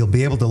 and you'll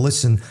be able to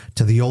listen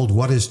to the old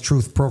What is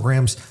Truth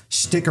programs.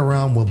 Stick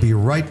around. We'll be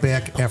right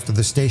back after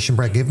the station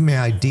break. Give me an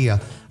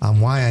idea on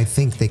why I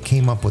think they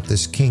came up with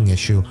this king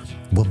issue.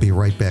 We'll be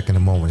right back in a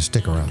moment.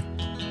 Stick around.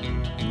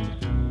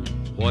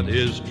 What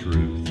is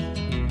truth?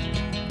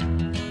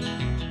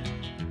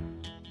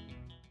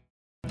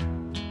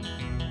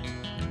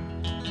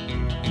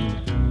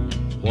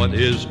 What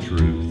is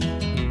truth?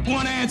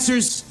 Want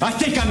answers? I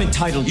think I'm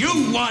entitled.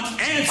 You want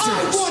answers?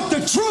 I want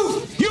the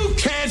truth! You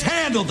can't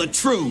handle the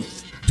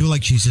truth! Do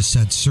like Jesus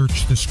said,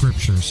 search the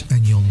scriptures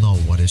and you'll know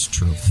what is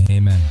truth.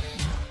 Amen.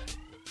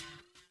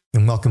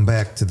 And welcome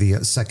back to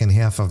the second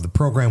half of the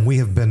program. We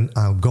have been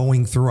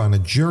going through on a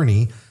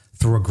journey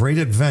through a great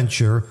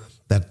adventure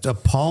that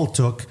Paul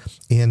took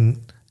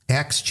in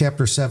Acts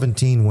chapter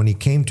 17 when he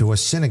came to a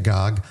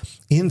synagogue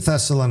in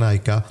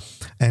Thessalonica,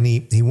 and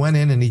he went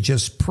in and he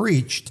just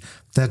preached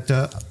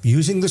that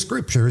using the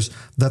scriptures,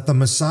 that the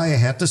Messiah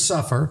had to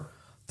suffer,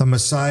 the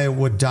Messiah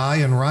would die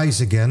and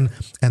rise again,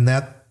 and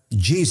that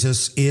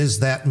Jesus is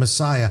that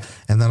Messiah.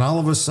 And then all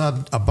of a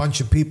sudden, a bunch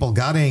of people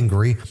got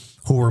angry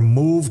who were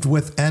moved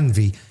with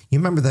envy. You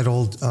remember that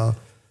old,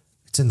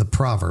 it's in the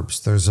Proverbs,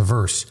 there's a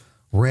verse,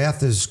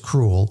 wrath is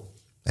cruel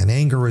And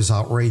anger is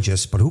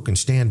outrageous, but who can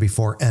stand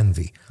before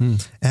envy?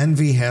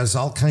 Envy has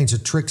all kinds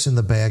of tricks in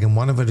the bag, and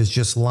one of it is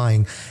just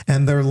lying.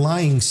 And they're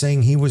lying,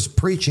 saying he was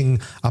preaching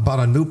about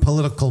a new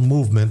political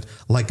movement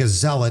like a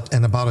zealot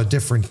and about a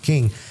different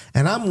king.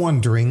 And I'm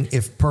wondering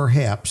if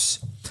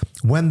perhaps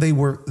when they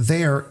were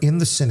there in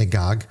the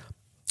synagogue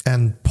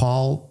and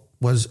Paul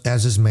was,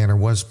 as his manner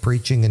was,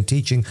 preaching and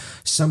teaching,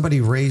 somebody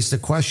raised a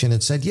question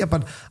and said, yeah,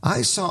 but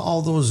I saw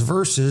all those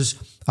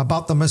verses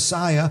about the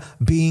Messiah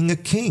being a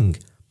king.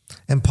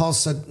 And Paul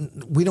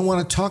said, we don't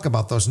want to talk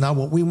about those. Now,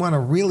 what we want to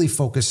really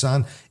focus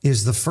on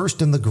is the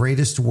first and the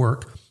greatest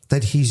work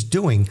that he's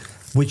doing,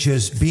 which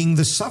is being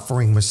the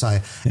suffering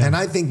Messiah. Yeah. And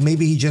I think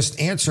maybe he just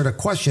answered a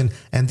question,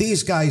 and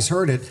these guys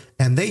heard it,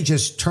 and they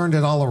just turned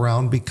it all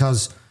around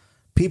because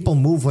people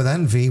move with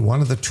envy.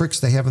 One of the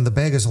tricks they have in the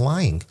bag is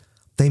lying.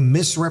 They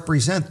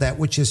misrepresent that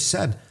which is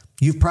said.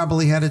 You've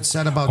probably had it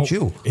said about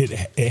you. It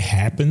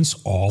happens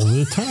all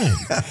the time.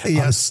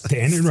 Yes. I'm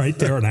standing right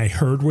there and I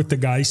heard what the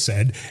guy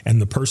said,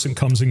 and the person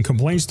comes and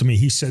complains to me.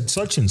 He said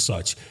such and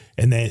such.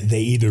 And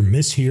they either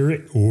mishear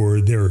it or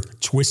they're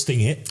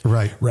twisting it.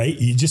 Right. Right.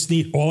 You just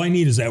need, all I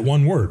need is that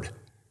one word.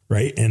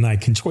 Right. And I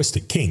can twist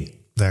it. King.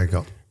 There you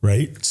go.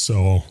 Right.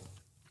 So.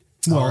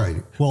 Well, all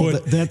right. Well,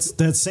 but, that's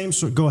that same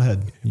sort. Go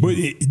ahead. But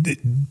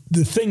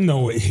the thing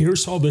though,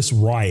 here's all this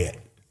riot.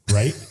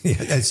 Right? Yeah,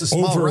 it's a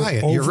small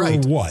riot. You're right.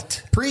 Over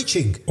what?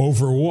 Preaching.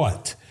 Over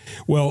what?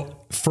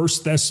 Well, 1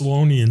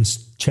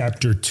 Thessalonians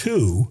chapter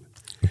 2.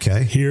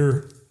 Okay.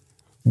 Here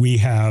we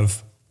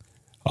have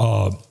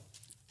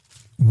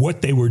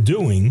what they were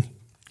doing.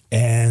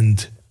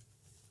 And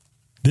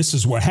this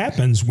is what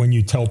happens when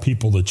you tell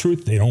people the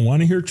truth. They don't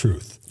want to hear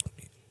truth.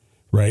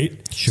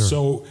 Right? Sure.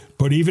 So,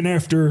 but even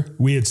after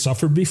we had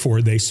suffered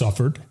before, they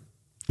suffered.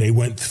 They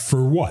went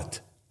for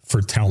what?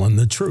 For telling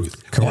the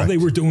truth. Correct. All they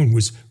were doing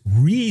was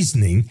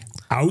reasoning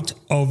out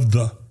of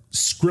the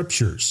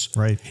scriptures,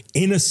 right,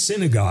 in a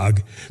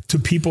synagogue to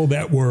people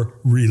that were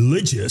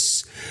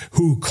religious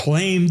who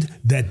claimed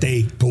that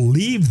they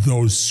believed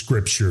those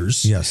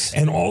scriptures. Yes.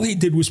 And all he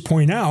did was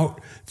point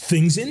out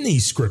things in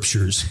these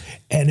scriptures,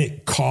 and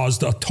it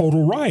caused a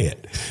total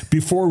riot.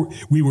 Before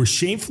we were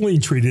shamefully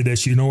treated,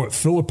 as you know, at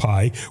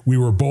Philippi, we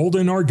were bold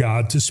in our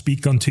God to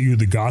speak unto you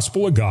the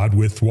gospel of God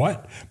with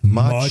what?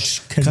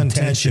 Much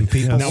contention.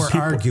 People were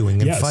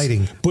arguing and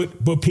fighting.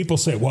 But people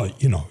say, well,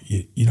 you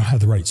don't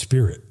have the right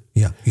spirit.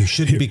 Yeah, you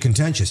shouldn't be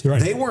contentious.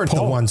 Right. They weren't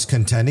the ones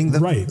contending.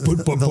 Right,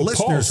 but the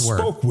listeners Paul were.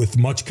 spoke with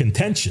much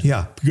contention.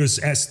 Yeah, because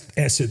as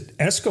it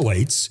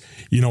escalates,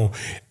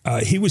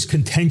 he was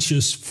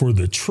contentious for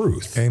the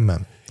truth.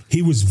 Amen.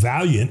 He was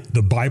valiant.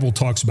 The Bible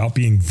talks about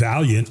being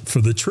valiant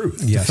for the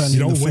truth. Yes.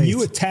 When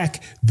you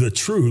attack the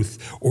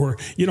truth, or,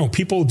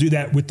 people do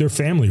that with their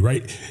family,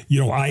 right?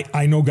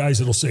 I know guys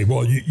that'll say,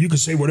 well, you can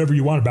say whatever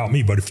you want about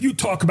me, but if you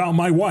talk about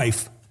my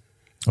wife,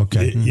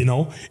 okay.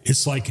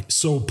 It's like,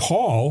 so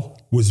Paul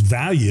was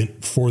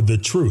valiant for the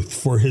truth,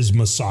 for his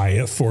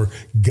Messiah, for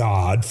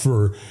God,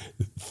 for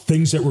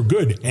things that were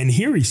good. And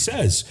here he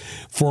says,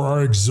 for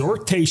our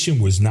exhortation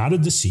was not a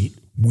deceit.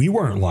 We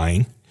weren't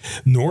lying,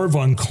 nor of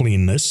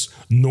uncleanness,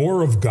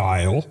 nor of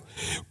guile,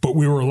 but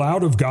we were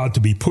allowed of God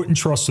to be put in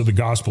trust of the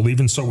gospel.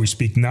 Even so we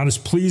speak not as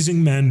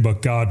pleasing men,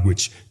 but God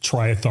which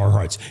trieth our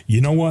hearts.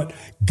 You know what?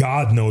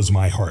 God knows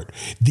my heart.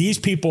 These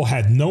people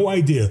had no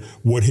idea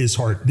what his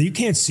heart, you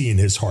can't see in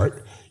his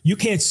heart. You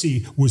can't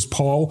see, was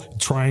Paul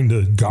trying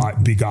to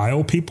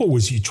beguile people?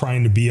 Was he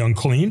trying to be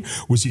unclean?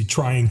 Was he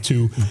trying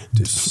to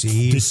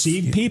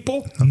deceive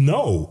people?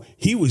 No,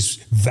 he was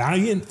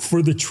valiant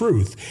for the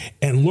truth.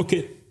 And look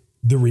at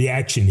the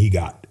reaction he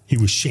got. He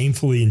was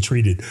shamefully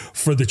entreated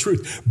for the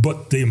truth.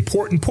 But the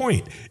important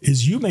point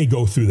is, you may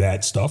go through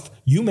that stuff.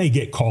 You may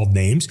get called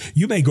names.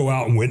 You may go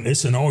out and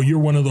witness, and you're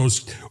one of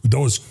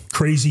those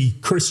crazy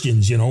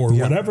Christians, or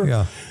whatever.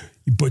 Yeah.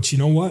 But you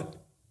know what?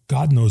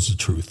 God knows the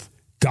truth.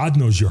 God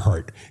knows your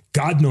heart.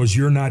 God knows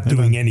you're not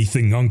doing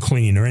anything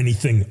unclean or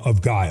anything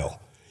of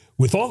guile.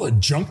 With all the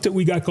junk that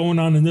we got going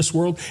on in this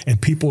world, and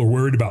people are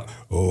worried about,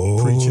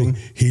 preaching.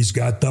 He's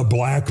got the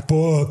black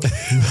book.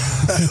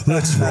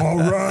 Let's all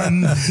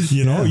run.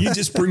 You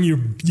just bring you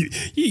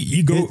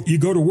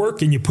go to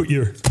work and you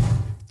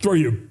throw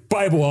your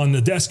Bible on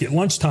the desk at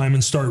lunchtime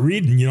and start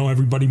reading,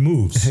 everybody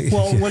moves.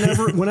 Well,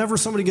 whenever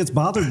somebody gets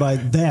bothered by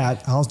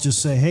that, I'll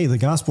just say, hey, the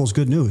gospel is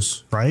good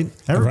news, right?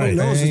 Everybody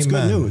knows it's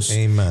good news.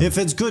 Amen. If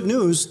it's good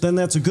news, then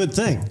that's a good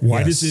thing.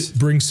 Why does it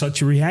bring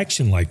such a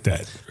reaction like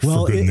that?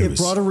 Well, it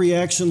brought a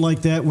reaction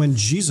like that when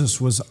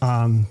Jesus was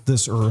on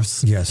this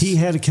earth. Yes. He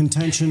had a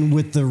contention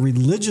with the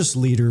religious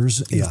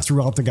leaders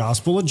throughout the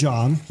Gospel of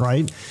John,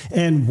 right?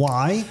 And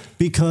why?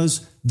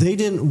 Because they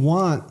didn't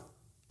want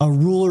a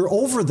ruler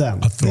over them.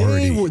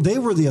 Authority. They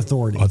were the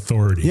authority.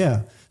 Authority.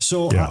 Yeah.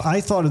 So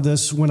I thought of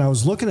this when I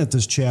was looking at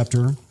this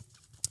chapter.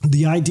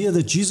 The idea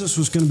that Jesus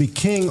was going to be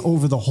king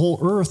over the whole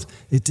earth,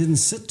 it didn't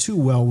sit too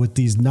well with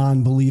these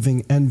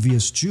non-believing,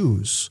 envious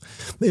Jews.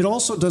 It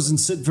also doesn't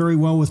sit very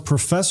well with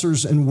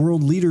professors and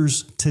world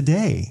leaders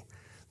today.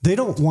 They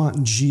don't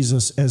want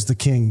Jesus as the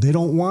king. They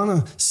don't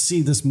want to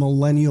see this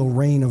millennial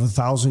reign of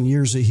 1,000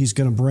 years that he's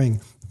going to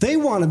bring. They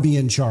want to be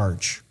in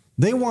charge.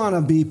 They want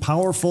to be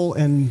powerful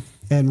and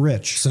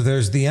rich. So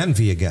there's the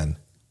envy again.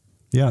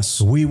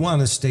 Yes. We want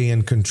to stay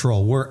in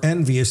control. We're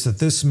envious that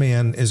this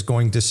man is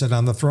going to sit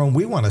on the throne.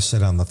 We want to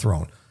sit on the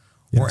throne.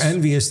 Yes. We're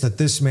envious that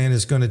this man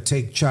is going to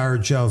take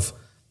charge of,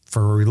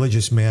 for a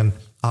religious man,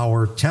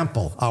 our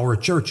temple, our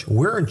church.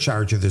 We're in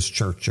charge of this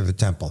church or the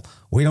temple.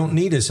 We don't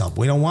need his help.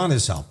 We don't want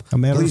his help.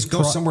 Please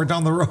go somewhere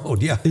down the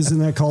road. Yeah. Isn't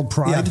that called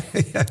pride?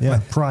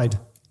 Yeah, pride.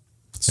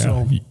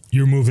 So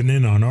you're moving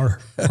in on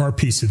our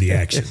piece of the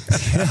action.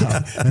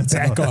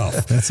 Back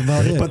off. That's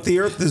about it. But the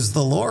earth is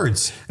the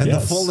Lord's, and the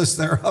fullness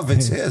thereof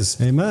is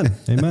his. Amen.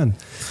 Amen.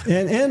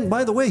 And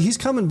by the way, he's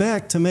coming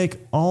back to make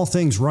all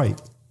things right.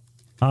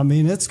 I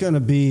mean, it's going to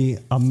be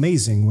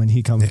amazing when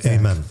he comes back.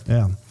 Amen.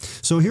 Yeah.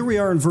 So here we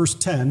are in verse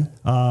 10,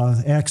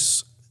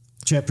 Acts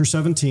chapter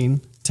 17,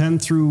 10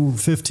 through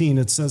 15.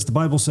 It says, the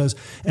Bible says,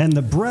 and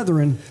the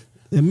brethren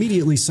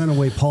immediately sent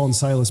away Paul and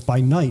Silas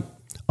by night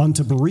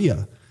unto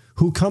Berea,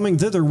 who coming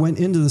thither went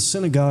into the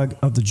synagogue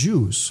of the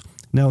Jews.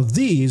 Now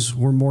these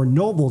were more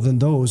noble than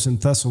those in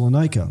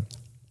Thessalonica,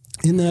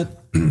 in that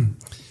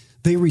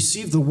they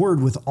received the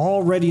word with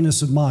all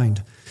readiness of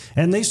mind,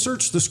 and they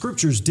searched the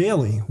scriptures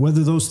daily,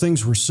 whether those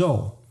things were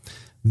so.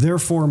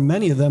 Therefore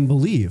many of them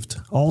believed,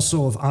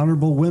 also of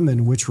honorable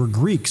women which were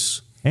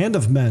Greeks, and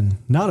of men,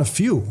 not a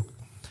few.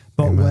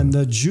 But Amen. when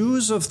the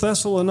Jews of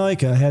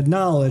Thessalonica had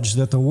knowledge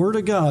that the word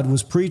of God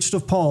was preached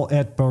of Paul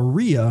at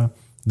Berea,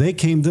 they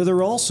came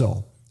thither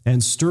also,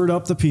 and stirred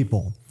up the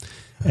people.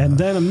 And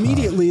then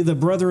immediately the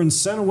brethren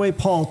sent away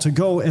Paul to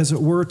go, as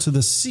it were, to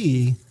the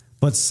sea,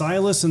 but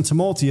Silas and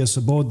Timotheus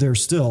abode there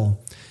still.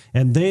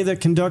 And they that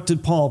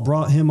conducted Paul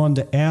brought him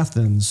unto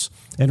Athens,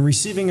 and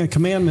receiving a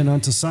commandment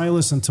unto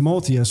Silas and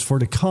Timotheus for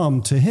to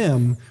come to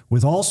him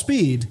with all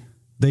speed,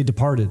 they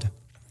departed.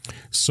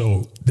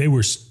 So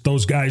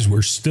those guys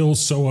were still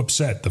so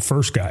upset. The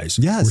first guys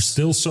were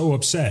still so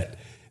upset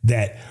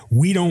that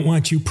we don't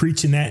want you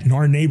preaching that in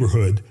our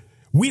neighborhood.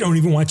 We don't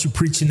even want you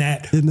preaching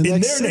that in their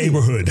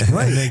neighborhood.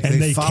 Right. And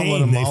they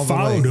followed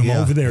him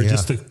over there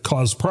just to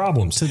cause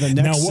problems. To the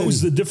next now, what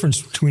was the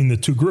difference between the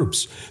two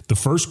groups? The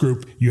first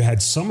group, you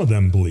had some of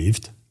them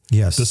believed.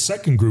 Yes. The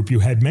second group, you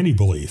had many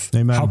believe.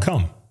 Amen. How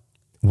come?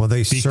 Well,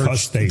 Because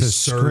they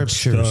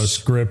searched the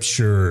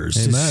scriptures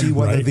to see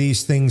whether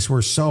these things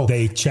were so.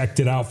 They checked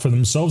it out for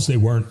themselves. They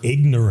weren't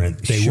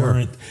ignorant. They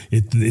weren't.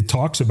 It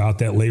talks about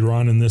that later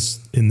on in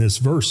this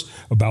verse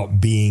about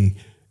being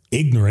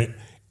ignorant.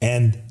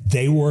 And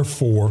they were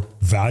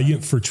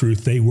valiant for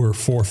truth. They were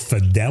for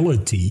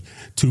fidelity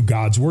to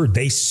God's word.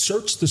 They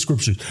searched the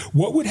scriptures.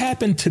 What would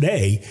happen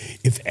today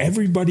if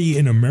everybody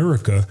in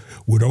America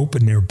would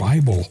open their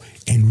Bible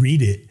and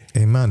read it?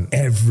 Amen.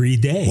 Every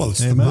day. Well,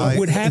 what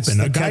would happen?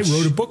 A guy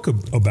wrote a book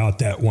about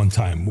that one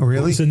time.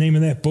 Really? What was the name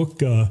of that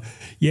book?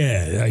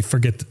 I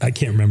forget. I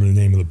can't remember the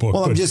name of the book.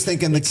 Well, I'm just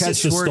thinking the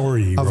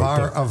catchword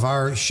of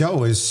our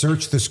show is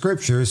search the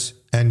scriptures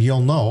and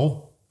you'll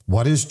know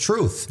what is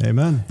truth.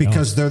 Amen.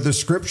 Because they're the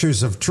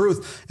scriptures of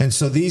truth. And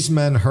so these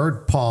men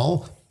heard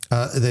Paul.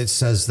 That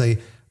says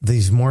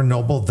these more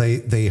noble,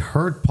 they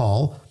heard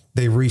Paul.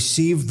 They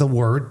received the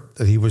word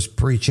that he was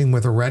preaching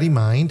with a ready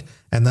mind.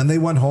 And then they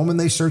went home and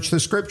they searched the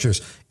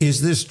scriptures.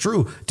 Is this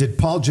true? Did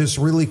Paul just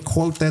really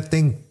quote that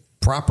thing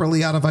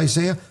properly out of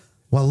Isaiah?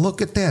 Well,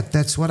 look at that.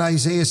 That's what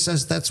Isaiah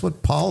says. That's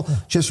what Paul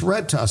just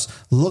read to us.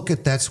 Look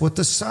at that's what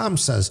the Psalm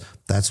says.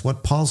 That's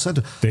what Paul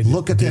said.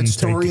 Look at that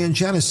story in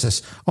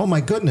Genesis. Oh,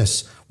 my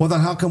goodness. Well,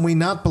 then how can we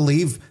not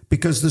believe?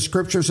 Because the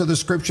scriptures are the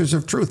scriptures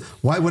of truth.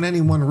 Why would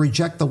anyone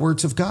reject the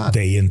words of God?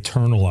 They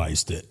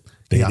internalized it.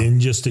 They didn't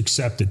just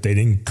accept it. They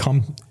didn't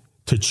come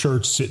to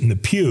church, sit in the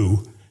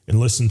pew, and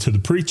listen to the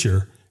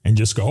preacher and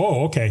just go,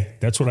 oh, okay,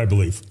 that's what I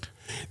believe.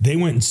 They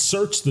went and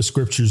searched the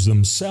scriptures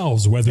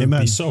themselves, whether it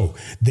be so.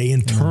 They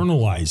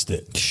internalized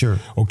it. Sure.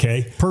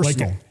 Okay.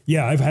 Personal.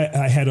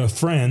 I had a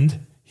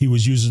friend. He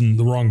was using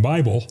the wrong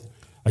Bible.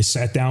 I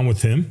sat down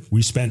with him.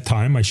 We spent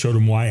time. I showed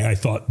him why I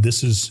thought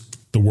this is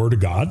the word of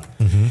God.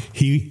 Mm-hmm.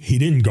 He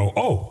didn't go,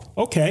 oh,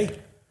 okay.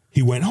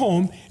 He went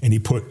home and he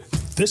put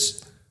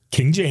this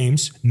King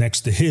James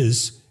next to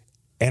his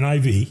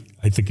NIV.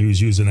 I think he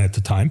was using at the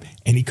time,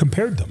 and he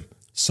compared them.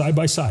 Side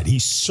by side. He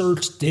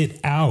searched it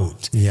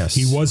out. Yes.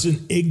 He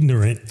wasn't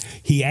ignorant.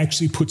 He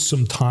actually put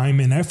some time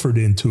and effort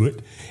into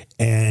it.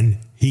 And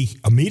he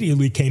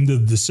immediately came to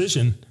the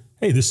decision,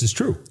 hey, this is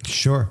true.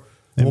 Sure.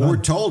 Amen. Well,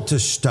 we're told to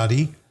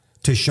study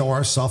to show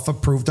ourselves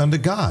approved unto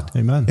God.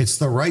 Amen. It's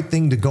the right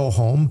thing to go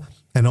home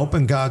and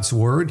open God's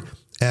word.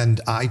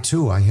 And I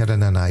had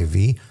an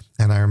NIV.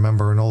 And I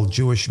remember an old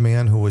Jewish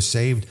man who was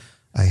saved.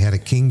 I had a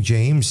King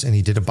James, and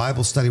he did a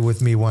Bible study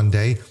with me one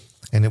day.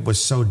 And it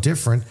was so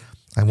different.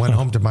 I went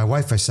home to my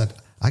wife. I said,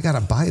 I got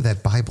to buy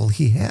that Bible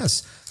he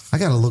has. I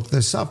got to look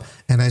this up.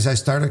 And as I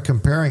started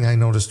comparing, I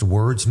noticed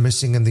words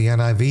missing in the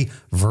NIV,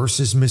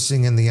 verses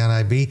missing in the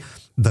NIV.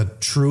 The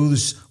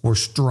truths were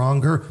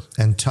stronger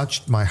and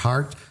touched my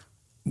heart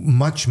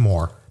much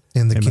more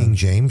in the King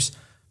James.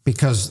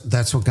 because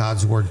that's what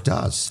God's word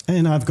does.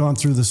 And I've gone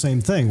through the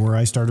same thing where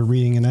I started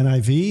reading an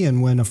NIV,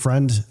 and when a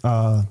friend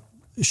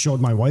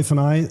showed my wife and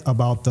I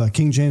about the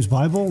King James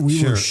Bible,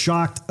 we were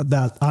shocked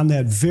that on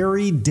that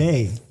very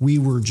day, we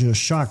were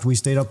just shocked. We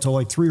stayed up till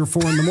like 3 or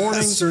 4 in the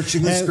morning.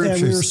 Searching the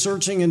scriptures. And we were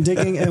searching and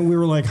digging, and we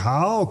were like,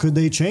 how could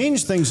they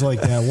change things like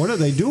that? What are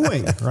they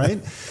doing, right?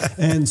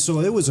 And so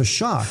it was a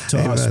shock to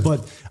us.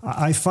 But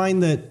I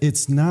find that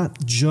it's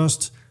not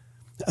just...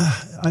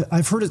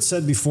 I've heard it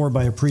said before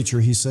by a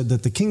preacher. He said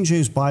that the King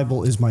James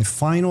Bible is my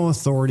final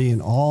authority in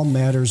all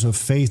matters of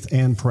faith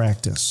and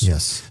practice.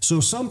 Yes.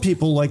 So some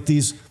people, like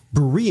these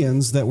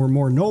Bereans that were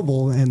more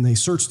noble and they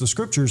search the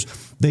scriptures,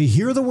 they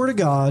hear the word of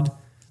God,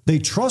 they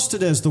trust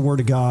it as the word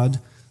of God,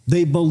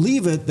 they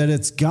believe it, that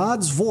it's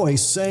God's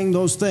voice saying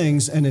those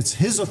things and it's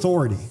his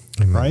authority,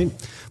 Amen.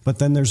 right? But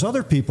then there's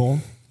other people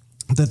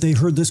that they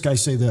heard this guy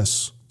say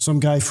this, some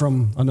guy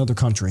from another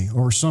country,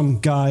 or some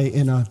guy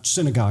in a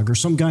synagogue, or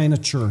some guy in a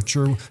church,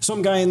 or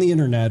some guy on the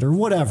internet, or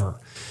whatever.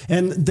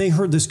 And they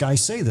heard this guy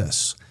say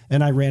this.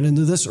 And I ran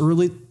into this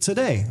early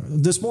today.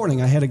 This morning,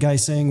 I had a guy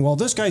saying, well,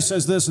 this guy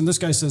says this and this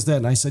guy says that.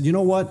 And I said, you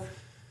know what?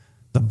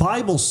 The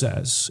Bible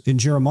says in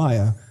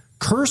Jeremiah,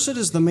 cursed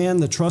is the man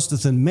that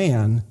trusteth in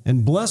man,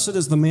 and blessed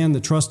is the man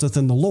that trusteth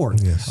in the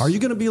Lord. Yes. Are you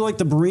going to be like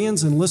the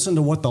Bereans and listen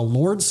to what the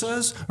Lord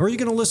says? Or are you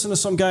going to listen to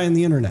some guy on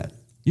the internet?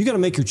 You got to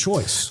make your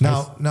choice.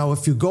 Now,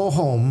 if you go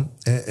home,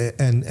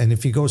 and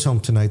if he goes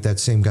home tonight, that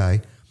same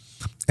guy,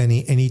 and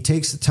he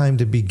takes the time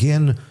to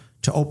begin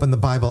to open the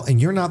Bible,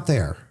 and you're not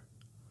there,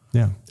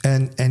 Yeah.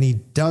 and he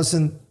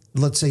doesn't,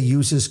 let's say,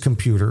 use his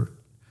computer,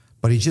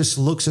 but he just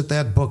looks at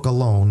that book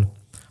alone,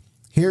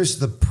 here's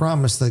the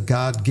promise that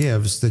God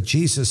gives, that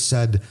Jesus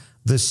said,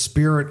 the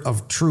Spirit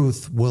of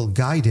truth will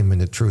guide him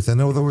into truth. And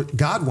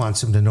God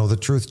wants him to know the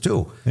truth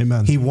too.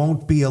 Amen. He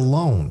won't be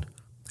alone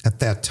at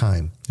that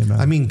time. Amen.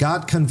 I mean,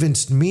 God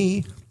convinced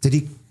me. Did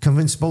he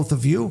convince both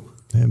of you?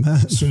 Amen.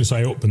 As soon as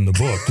I opened the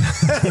book,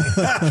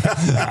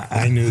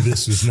 I knew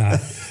this was not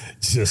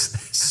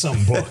just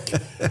some book.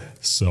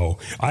 So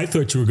I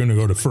thought you were going to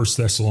go to 1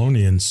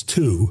 Thessalonians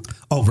 2,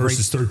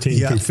 verses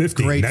 13 through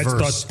 15. Great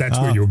verse. That's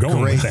where you were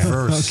going Great with that.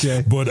 verse.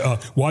 Okay.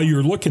 But while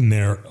you're looking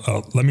there,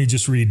 let me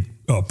just read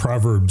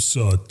Proverbs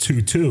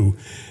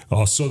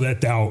 2:2. So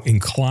that thou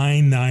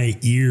incline thy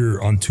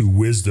ear unto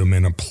wisdom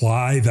and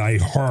apply thy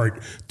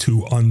heart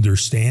to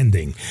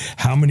understanding.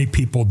 How many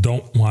people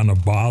don't want to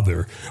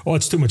bother? Oh,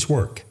 it's too much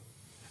work.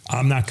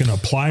 I'm not going to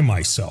apply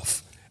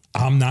myself.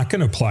 I'm not going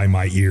to apply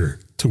my ear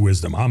to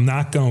wisdom. I'm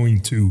not going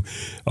to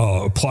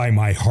apply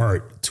my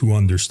heart to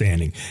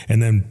understanding.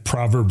 And then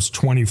Proverbs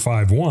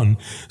 25:1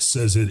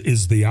 says it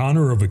is the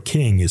honor of a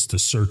king is to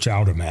search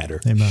out a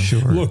matter. Amen.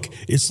 Sure. Look,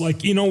 it's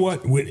like, you know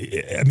what?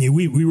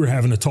 We were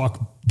having a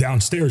talk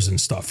downstairs and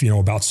stuff,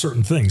 about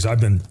certain things.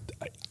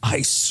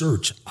 I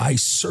search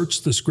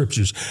the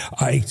scriptures.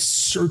 I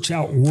search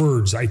out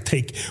words. I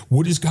take,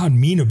 what does God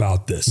mean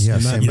about this?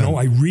 Yes, I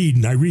read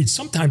and I read.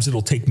 Sometimes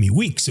it'll take me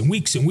weeks and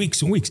weeks and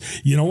weeks and weeks.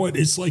 You know what?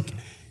 It's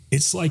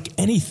like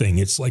anything.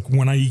 It's like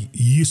when I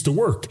used to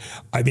work.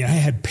 I mean, I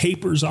had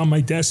papers on my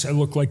desk. I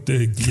looked like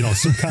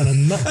some kind of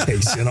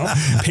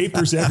nutcase,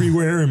 papers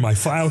everywhere in my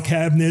file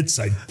cabinets.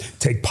 I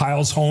take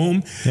piles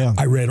home. Yeah.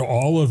 I read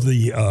all of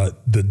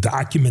the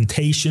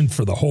documentation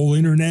for the whole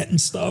internet and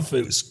stuff.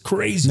 It was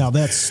crazy. Now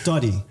that's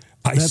study.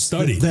 That's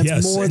study. That's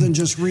yes. more than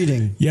just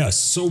reading. Yes.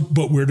 So,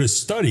 but we're to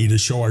study to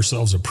show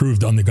ourselves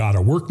approved unto God,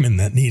 a workman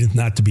that needeth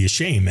not to be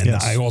ashamed. And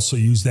Yes. I also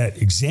use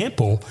that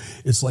example.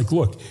 It's like,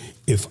 look,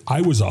 if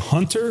I was a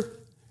hunter,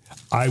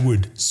 I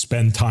would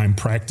spend time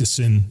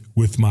practicing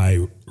with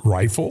my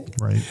rifle.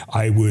 Right.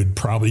 I would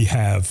probably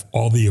have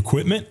all the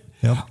equipment.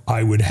 Yep.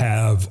 I would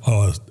have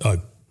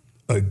a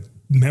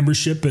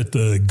membership at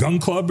the gun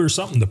club or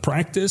something to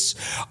practice.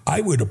 I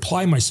would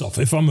apply myself.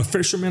 If I'm a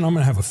fisherman, I'm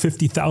going to have a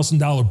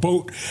 $50,000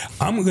 boat.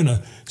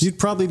 You'd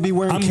probably be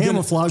wearing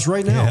camouflage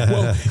right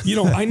now.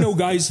 Well, I know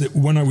guys that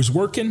when I was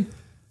working,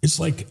 it's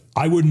like,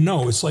 I wouldn't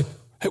know. It's like,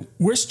 hey,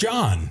 where's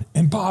John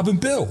and Bob and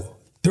Bill?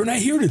 They're not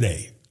here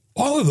today.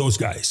 All of those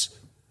guys.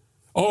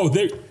 Oh,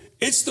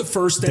 it's the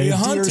first day of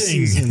hunting.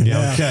 Season.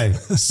 Yeah. Okay.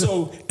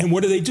 So, and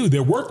what do?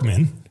 They're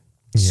workmen.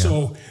 Yeah.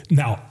 So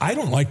now I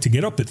don't like to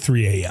get up at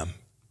 3 a.m.,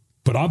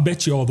 but I'll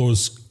bet you all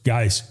those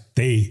guys,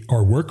 they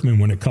are workmen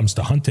when it comes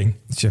to hunting.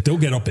 Sure. They'll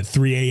get up at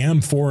 3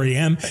 a.m., 4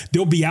 a.m.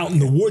 They'll be out in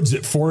the woods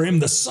at 4 a.m.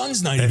 The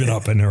sun's not even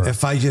up in there.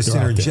 If I just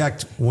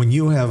interject, when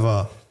you have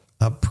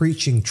a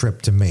preaching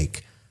trip to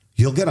make,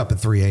 you'll get up at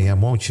 3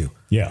 a.m., won't you?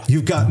 Yeah.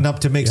 You've gotten up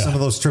to make some of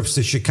those trips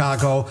to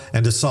Chicago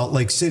and to Salt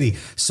Lake City.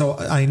 So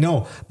I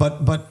know,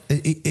 but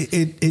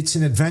it's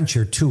an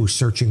adventure too,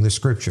 searching the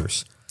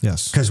scriptures.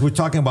 Yes. Because we're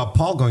talking about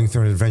Paul going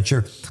through an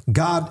adventure.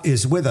 God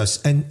is with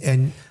us.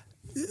 And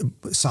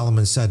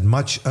Solomon said,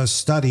 much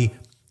study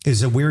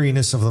is a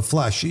weariness of the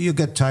flesh. You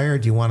get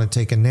tired, you want to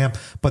take a nap.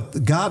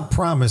 But God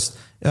promised,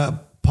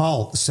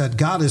 Paul said,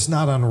 God is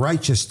not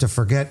unrighteous to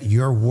forget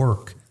your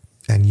work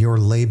and your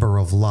labor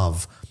of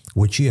love,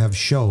 which you have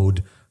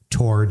showed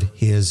toward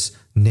his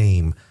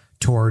name.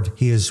 toward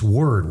his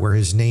word, where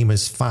his name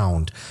is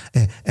found.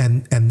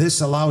 And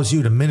this allows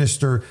you to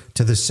minister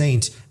to the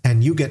saints,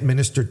 and you get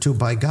ministered to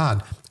by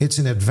God. It's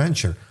an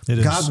adventure.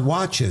 God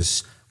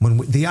watches. When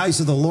the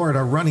eyes of the Lord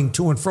are running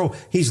to and fro,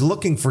 he's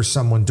looking for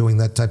someone doing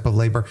that type of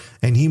labor,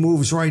 and he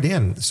moves right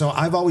in. So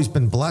I've always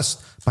been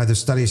blessed by the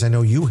studies. I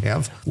know you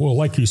have. Well,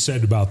 like you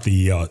said about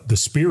the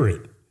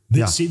Spirit.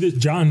 See that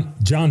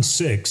John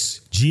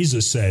 6,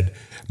 Jesus said,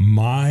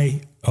 my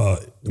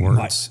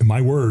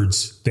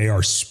words, they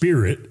are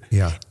spirit,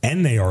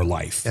 and they are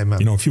life.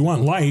 Amen. If you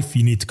want life,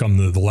 you need to come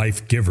to the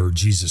life giver,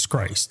 Jesus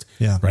Christ.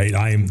 Right?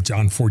 I am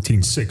John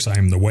 14:6. I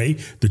am the way,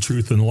 the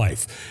truth, and the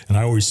life. And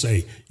I always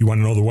say, you want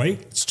to know the way?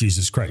 It's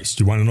Jesus Christ.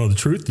 You want to know the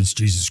truth? It's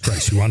Jesus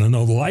Christ. You want to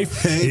know the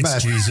life?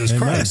 It's Jesus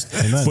Christ.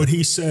 Amen. But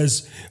he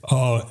says,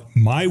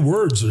 my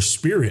words are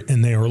spirit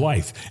and they are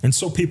life. And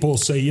so people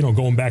say,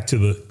 going back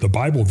to the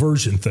Bible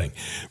version thing,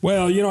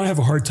 well, I have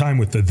a hard time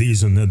with the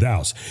these and the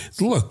thous.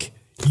 Look,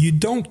 you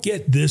don't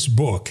get this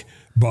book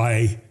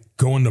by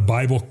going to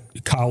Bible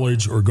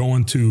college or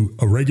going to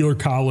a regular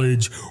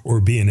college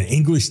or being an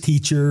English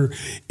teacher.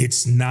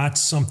 It's not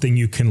something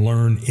you can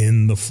learn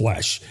in the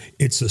flesh.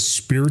 It's a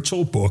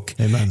spiritual book.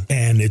 Amen.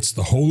 And it's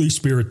the Holy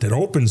Spirit that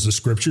opens the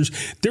scriptures.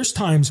 There's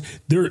times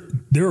there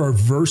are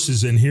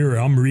verses in here.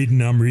 I'm reading.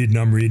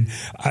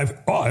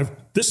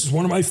 This is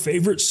one of my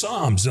favorite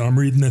Psalms. And I'm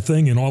reading the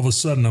thing, and all of a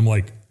sudden I'm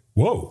like,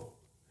 whoa.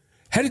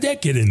 How did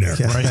that get in there?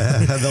 Right?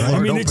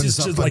 It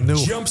just like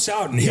jumps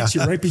out and hits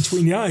you right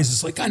between the eyes.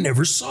 It's like, I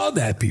never saw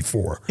that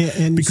before.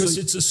 Because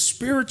it's a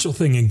spiritual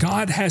thing, and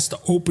God has to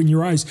open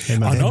your eyes.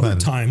 Amen. Other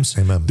times,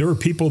 there are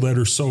people that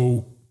are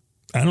so,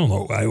 I don't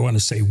know, I want to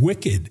say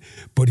wicked,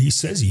 but he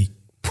says he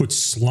puts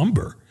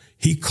slumber.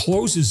 He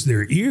closes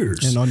their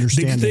ears and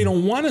understanding. They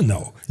don't want to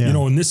know.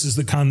 And this is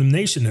the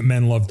condemnation that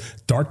men love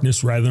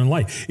darkness rather than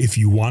light. If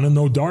you want to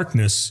know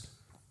darkness,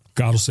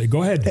 God will say,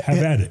 go ahead, have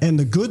at it. And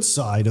the good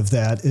side of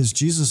that is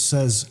Jesus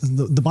says,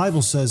 the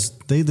Bible says,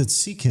 they that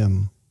seek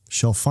him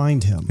shall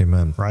find him.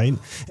 Amen. Right?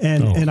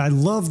 And I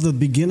love the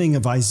beginning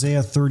of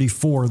Isaiah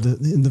 34,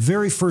 in the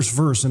very first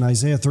verse in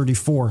Isaiah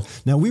 34.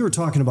 Now, we were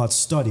talking about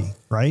study,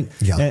 right?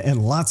 Yeah.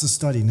 And lots of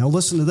study. Now,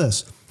 listen to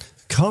this.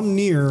 Come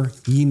near,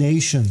 ye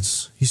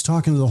nations. He's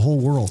talking to the whole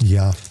world.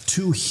 Yeah.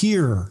 To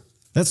hear.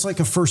 That's like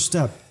a first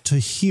step, to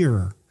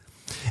hear.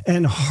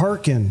 And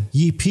hearken,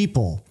 ye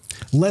people.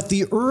 Let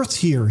the earth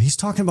hear. He's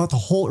talking about the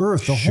whole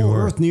earth. The whole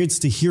earth needs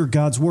to hear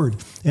God's word.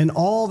 And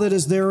all that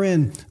is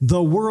therein,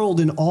 the world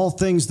and all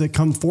things that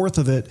come forth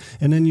of it.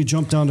 And then you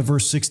jump down to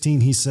verse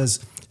 16. He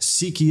says,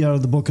 seek ye out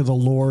of the book of the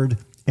Lord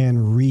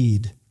and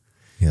read.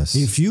 Yes.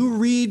 If you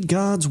read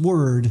God's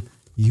word,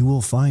 you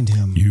will find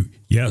him.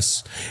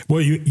 Yes.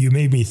 Well, you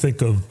made me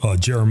think of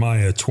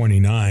Jeremiah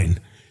 29.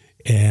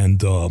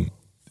 And,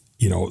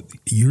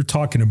 you're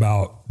talking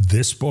about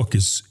this book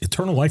is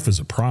eternal life is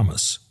a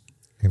promise.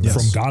 Yes.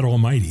 From God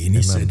Almighty. And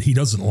he said he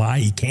doesn't lie.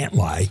 He can't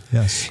lie.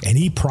 Yes. And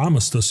he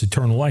promised us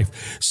eternal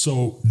life.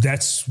 So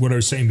that's what I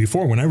was saying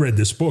before. When I read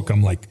this book,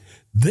 I'm like,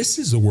 this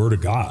is the word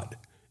of God.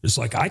 It's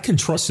like, I can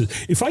trust it.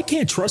 If I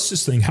can't trust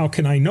this thing, how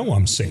can I know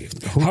I'm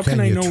saved? How can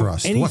I know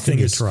anything what can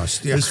you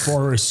trust? As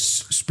far as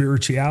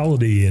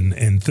spirituality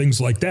and things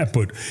like that?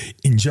 But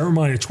in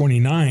Jeremiah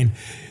 29,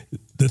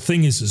 the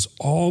thing is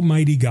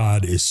Almighty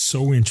God is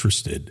so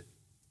interested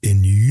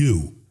in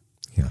you.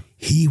 Yeah.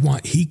 He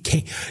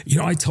can't,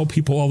 I tell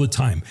people all the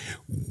time,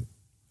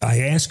 I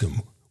ask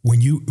him,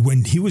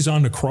 when he was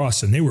on the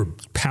cross and they were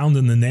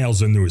pounding the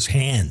nails into his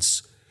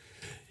hands,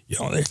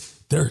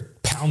 they're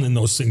pounding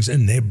those things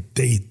and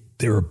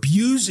they're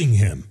abusing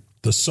him,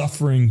 the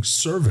suffering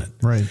servant.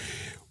 Right.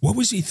 What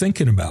was he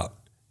thinking about?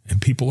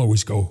 And people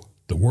always go,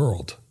 the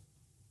world.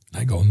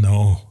 I go,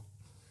 no.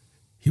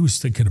 He was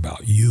thinking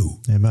about you.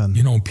 Amen.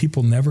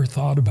 People never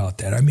thought about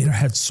that. I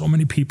had so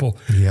many people,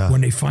 when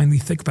they finally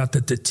think about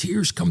that, the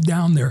tears come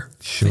down their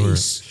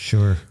face.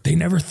 Sure. They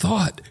never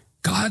thought,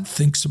 God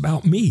thinks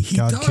about me. He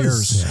God does.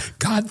 Cares. Yeah.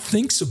 God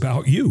thinks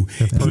about you.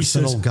 The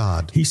personal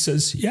God. He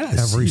says,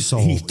 yes. Every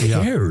soul. He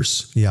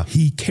cares. Yeah.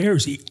 He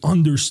cares. He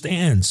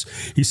understands.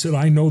 He said,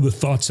 I know the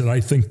thoughts that I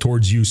think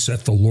towards you,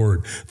 saith the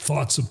Lord.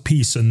 Thoughts of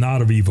peace and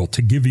not of evil,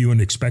 to give you an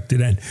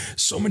expected end.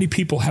 So many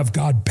people have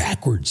God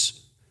backwards.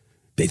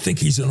 They think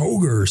he's an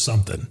ogre or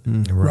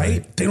something,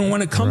 right? They don't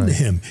want to come to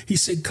him. He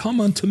said,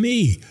 come unto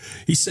me.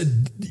 He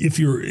said, if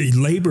you're a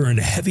labor and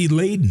heavy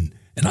laden,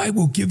 and I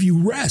will give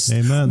you rest.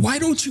 Amen. Why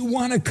don't you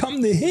want to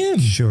come to him?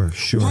 Sure.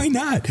 Why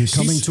not? He's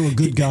coming to a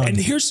good God. And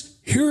here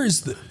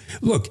is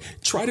look,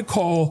 try to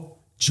call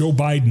Joe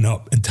Biden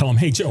up and tell him,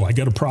 hey, Joe, I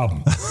got a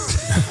problem.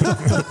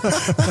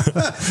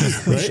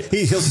 Right?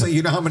 He'll say,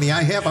 you know how many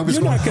I have? I was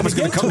going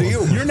to come to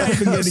you. You're not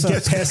even going to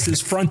get past his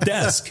front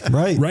desk.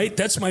 Right.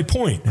 That's my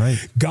point. Right.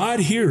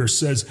 God here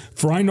says,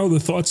 for I know the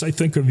thoughts I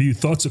think of you,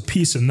 thoughts of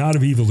peace and not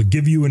of evil, to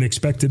give you an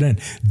expected end.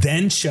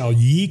 Then shall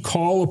ye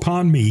call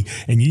upon me,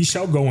 and ye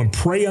shall go and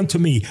pray unto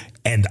me,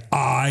 and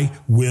I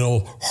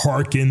will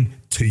hearken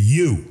to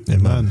you.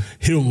 Amen.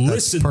 He'll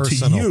listen to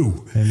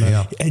you.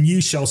 Amen. And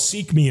you shall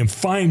seek me and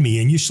find me,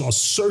 and you shall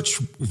search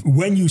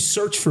when you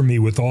search for me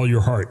with all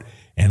your heart.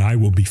 and I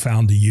will be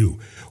found to you.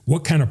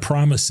 What kind of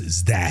promise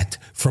is that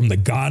from the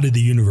God of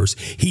the universe?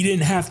 He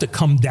didn't have to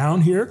come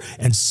down here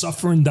and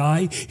suffer and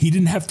die. He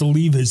didn't have to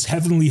leave his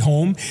heavenly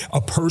home,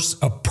 a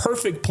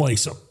perfect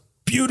place, a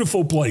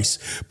beautiful place.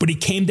 But he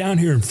came down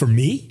here, and for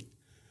me,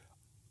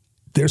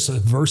 there's a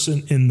verse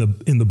in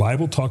the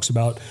Bible talks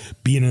about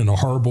being in a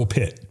horrible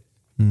pit.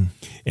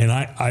 And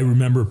I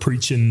remember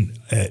preaching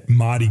at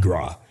Mardi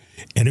Gras,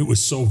 and it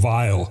was so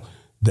vile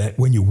that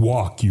when you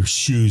walk, your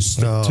shoes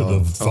stick to the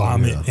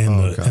vomit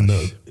and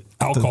the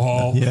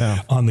alcohol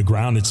on the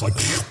ground. It's like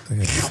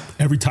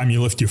every time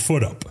you lift your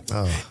foot up.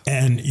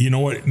 And you know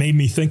what it made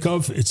me think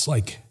of? It's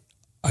like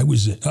I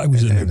was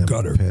in a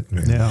gutter. Pit,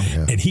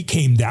 And he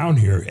came down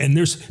here, and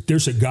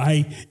there's a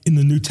guy in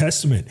the New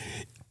Testament.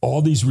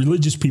 All these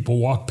religious people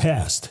walked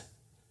past.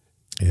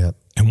 Yep.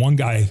 And one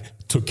guy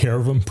took care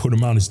of him, put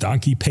him on his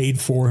donkey, paid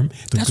for him.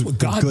 That's what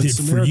God did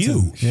for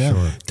you. Yeah.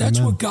 Sure. That's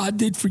what God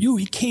did for you.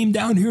 He came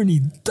down here and he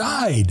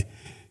died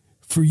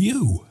for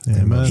you.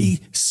 Amen.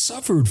 He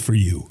suffered for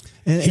you.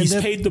 He's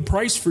paid the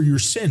price for your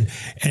sin.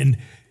 And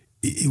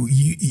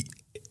you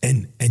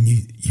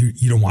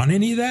don't want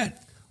any of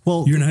that?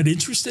 Well, you're not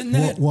interested in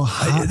that?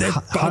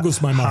 That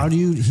boggles my mind. How do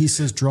you, he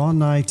says, draw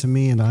nigh to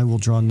me and I will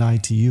draw nigh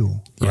to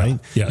you, right?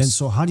 Yes. And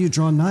so how do you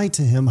draw nigh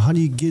to him? How do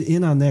you get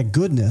in on that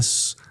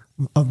goodness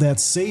of that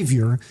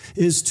Savior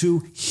is to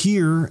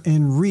hear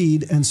and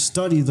read and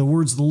study the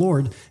words of the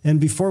Lord. And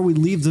before we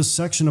leave this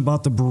section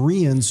about the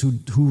Bereans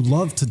who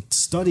love to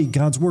study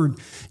God's word,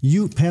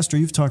 you, Pastor,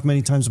 you've talked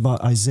many times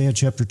about Isaiah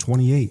chapter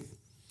 28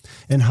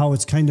 and how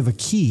it's kind of a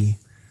key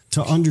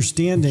to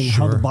understanding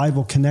how the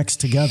Bible connects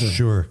together.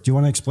 Sure. Do you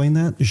want to explain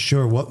that?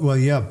 Sure. Well,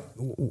 yeah.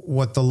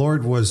 What the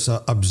Lord was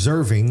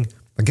observing,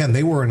 again,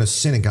 they were in a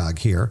synagogue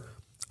here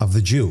of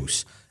the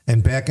Jews.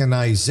 And back in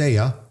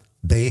Isaiah,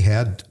 they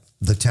had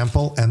the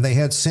temple and they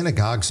had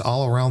synagogues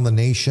all around the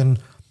nation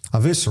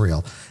of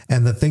Israel.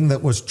 And the thing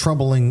that was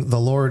troubling the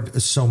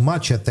Lord so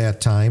much at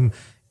that time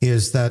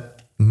is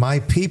that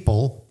my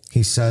people,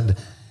 he said,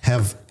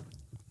 have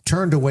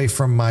turned away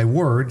from my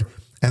word,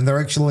 and they're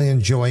actually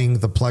enjoying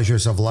the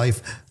pleasures of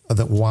life,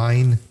 that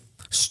wine,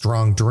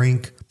 strong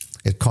drink.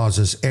 It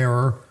causes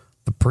error.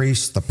 The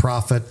priest, the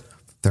prophet,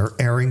 they're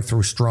erring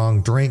through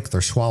strong drink.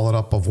 They're swallowed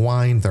up of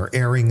wine. They're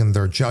erring in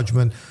their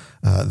judgment.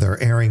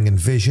 They're erring in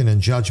vision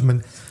and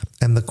judgment.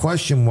 And the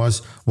question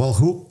was, well,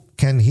 who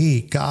can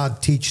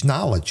God, teach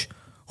knowledge?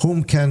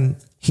 Whom can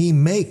he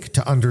make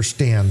to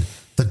understand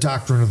the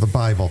doctrine of the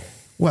Bible?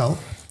 Well,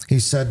 he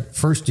said,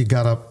 first you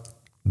got to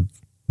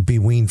be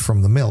weaned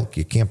from the milk.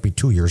 You can't be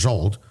 2 years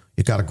old.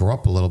 You got to grow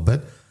up a little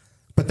bit.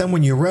 But then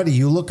when you're ready,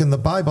 you look in the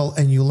Bible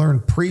and you learn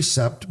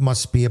precept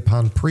must be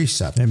upon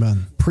precept.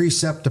 Amen.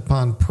 Precept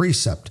upon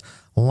precept,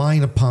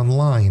 line upon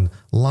line,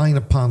 line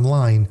upon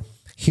line,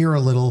 here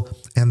a little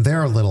and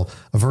there a little.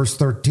 Verse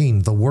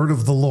 13, the word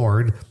of the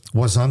Lord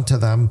was unto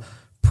them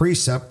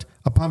precept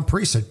upon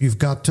precept. You've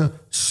got to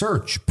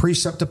search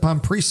precept upon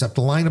precept,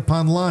 line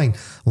upon line,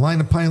 line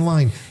upon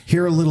line,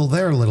 here a little,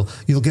 there a little.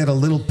 You'll get a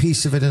little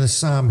piece of it in a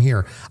Psalm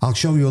here. I'll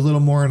show you a little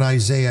more in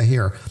Isaiah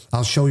here.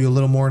 I'll show you a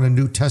little more in a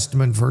New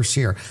Testament verse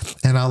here.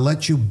 And I'll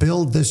let you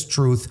build this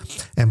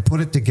truth and put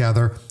it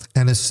together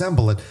and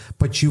assemble it.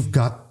 But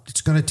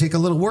it's going to take a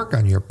little work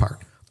on your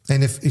part.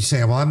 And if you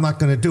say, well, I'm not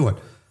going to do it.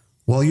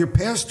 Well, your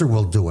pastor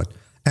will do it.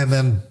 And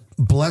then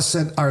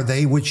blessed are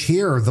they which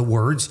hear the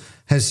words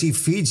as he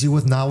feeds you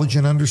with knowledge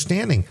and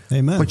understanding.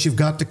 Amen. But you've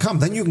got to come.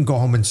 Then you can go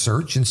home and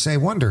search and say,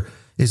 wonder,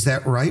 is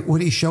that right?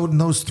 What he showed in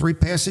those 3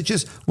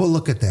 passages? Well,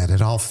 look at that.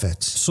 It all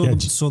fits.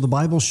 So the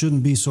Bible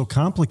shouldn't be so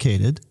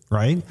complicated,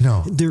 right?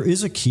 No. There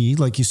is a key,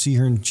 like you see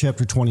here in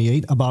chapter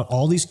 28, about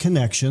all these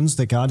connections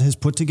that God has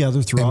put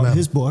together throughout Amen.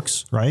 his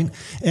books, right?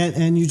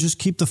 And you just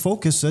keep the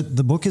focus that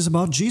the book is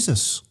about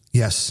Jesus.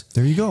 Yes.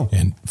 There you go.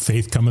 And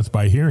faith cometh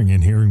by hearing,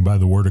 and hearing by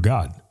the word of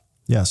God.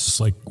 Yes. It's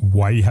like,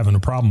 why are you having a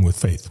problem with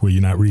faith? Well,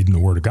 you're not reading the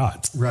word of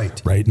God.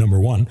 Right. Right. Number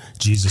one,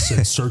 Jesus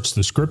said, search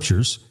the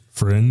scriptures,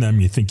 for in them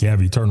you think you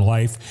have eternal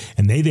life,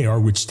 and they are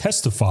which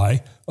testify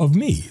of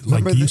me.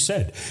 Like you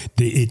said,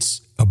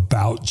 it's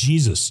about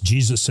Jesus.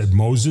 Jesus said,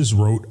 Moses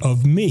wrote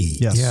of me.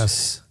 Yes.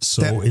 Yes.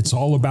 So it's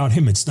all about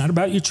him. It's not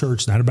about your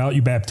church, not about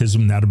your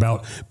baptism, not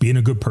about being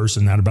a good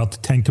person, not about the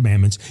 10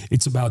 Commandments.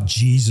 It's about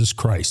Jesus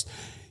Christ.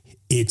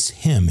 It's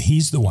him.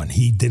 He's the one.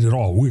 He did it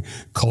all.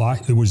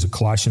 There was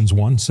Colossians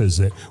 1 says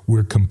that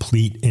we're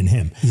complete in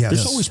him. Yes.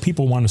 There's always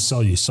people want to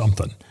sell you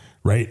something,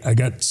 right? I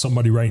got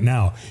somebody right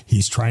now.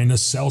 He's trying to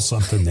sell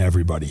something to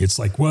everybody. It's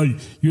like, well,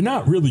 you're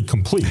not really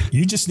complete.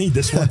 You just need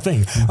this one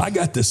thing. I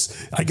got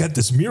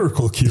this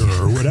miracle cure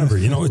or whatever.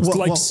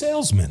 It's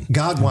salesmen.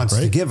 God wants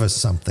to give us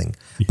something.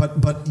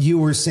 But you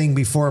were saying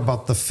before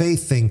about the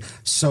faith thing.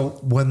 So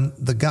when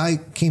the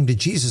guy came to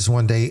Jesus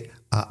one day,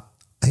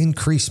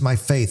 increase my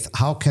faith.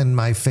 How can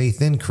my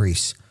faith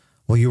increase?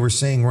 Well, you were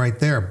saying right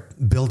there,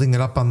 building it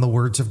up on the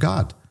words of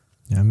God.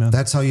 Amen.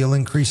 That's how you'll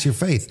increase your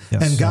faith.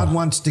 Yes. And God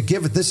wants to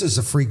give it. This is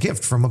a free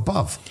gift from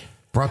above,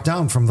 brought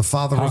down from the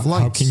Father of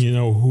lights. How can you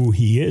know who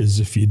he is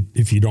if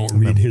you don't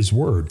read his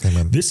word?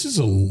 Amen. This is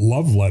a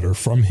love letter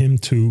from him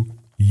to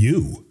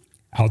you.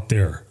 out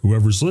there,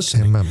 whoever's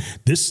listening. Amen.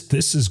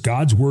 This is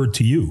God's word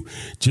to you.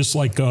 Just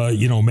like,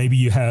 maybe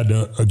you had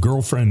a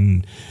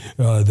girlfriend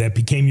that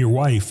became your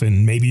wife,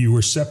 and maybe you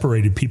were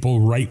separated.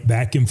 People write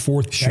back and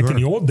forth back in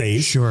the old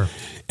days. Sure.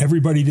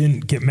 Everybody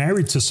didn't get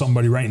married to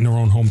somebody right in their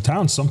own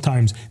hometown.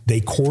 Sometimes they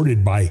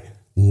courted by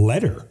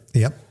letter.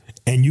 Yep.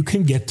 And you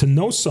can get to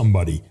know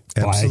somebody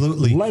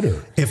Absolutely. by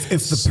letter. If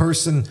the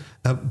person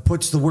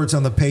puts the words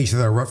on the page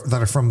that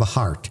are from the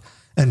heart,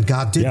 and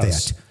God did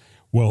that.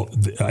 Well,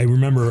 I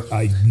remember,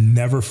 I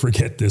never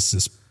forget this.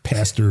 This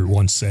pastor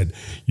once said,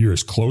 "You're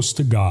as close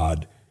to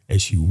God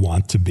as you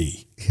want to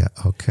be." Yeah.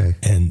 Okay.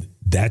 And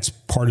that's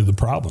part of the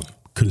problem,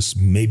 because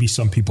maybe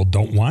some people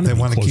don't want to. They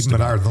want to keep them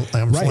at arm's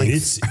right.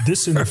 length.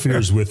 This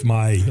interferes with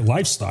my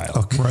lifestyle.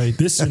 Okay. Right.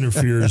 This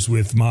interferes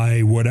with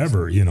my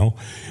whatever,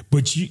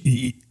 But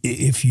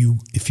if you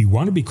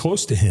want to be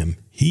close to Him,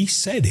 He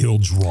said He'll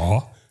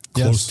draw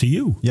close to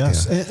you.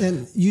 Yes. Yeah.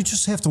 And you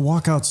just have to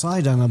walk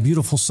outside on a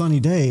beautiful sunny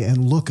day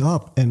and look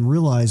up and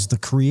realize the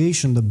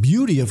creation, the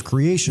beauty of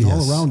creation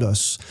all around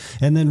us.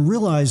 And then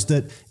realize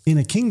that in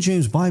a King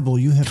James Bible,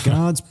 you have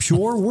God's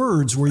pure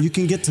words where you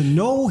can get to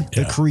know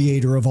the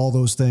creator of all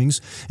those things.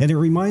 And it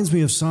reminds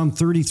me of Psalm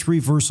 33,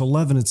 verse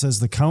 11. It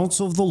says, "The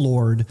counsel of the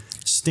Lord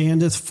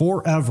standeth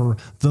forever,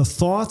 the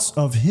thoughts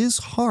of his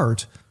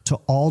heart to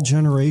all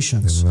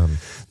generations." Amen.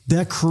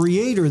 That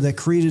creator that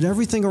created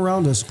everything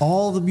around us,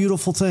 all the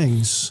beautiful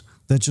things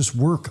that just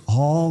work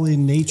all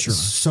in nature.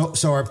 So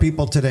our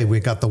people today,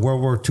 we've got the World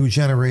War II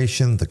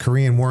generation, the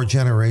Korean War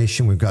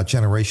generation, we've got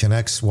Generation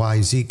X,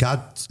 Y, Z,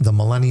 God, the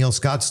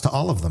millennials, God's to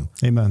all of them.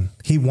 Amen.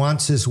 He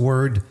wants his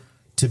word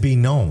to be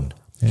known.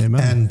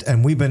 Amen.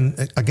 And we've been,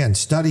 again,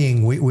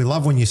 studying. We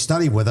love when you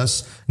study with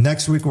us.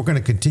 Next week, we're going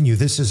to continue.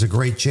 This is a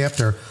great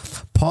chapter.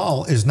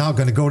 Paul is now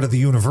going to go to the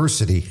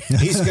university.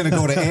 He's going to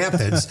go to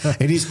Athens,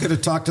 and he's going to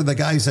talk to the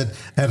guys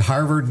at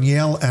Harvard and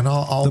Yale and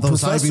all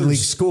those professors. Ivy League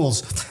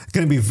schools. It's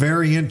going to be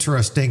very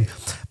interesting.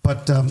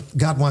 But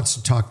God wants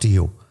to talk to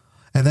you.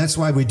 And that's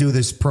why we do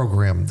this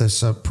program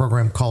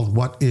called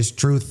What is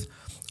Truth?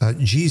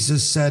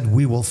 Jesus said,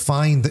 we will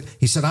find,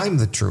 he said, I'm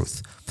the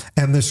truth.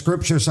 And the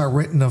scriptures are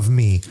written of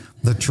me,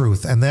 the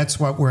truth. And that's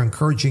what we're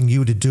encouraging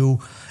you to do.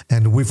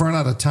 And we've run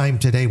out of time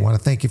today. Want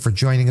to thank you for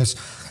joining us.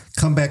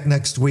 Come back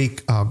next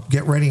week.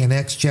 Get ready in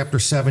Acts chapter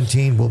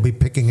 17. We'll be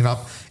picking it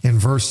up in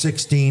verse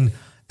 16.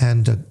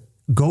 And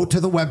go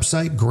to the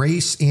website,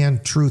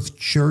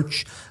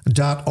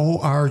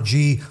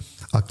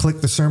 graceandtruthchurch.org.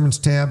 Click the sermons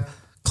tab.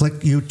 Click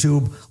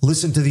YouTube.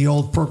 Listen to the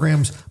old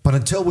programs. But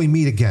until we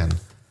meet again,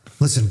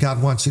 listen,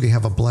 God wants you to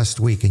have a blessed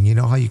week. And you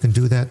know how you can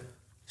do that?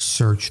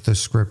 Search the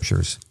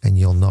scriptures and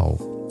you'll know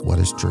what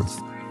is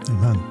truth.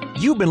 Amen.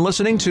 You've been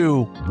listening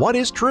to What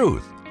is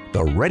Truth?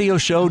 The radio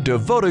show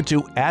devoted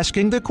to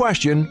asking the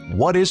question,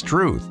 what is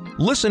truth?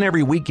 Listen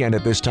every weekend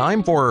at this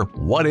time for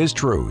What is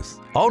Truth?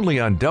 Only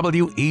on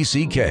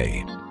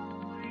WECK.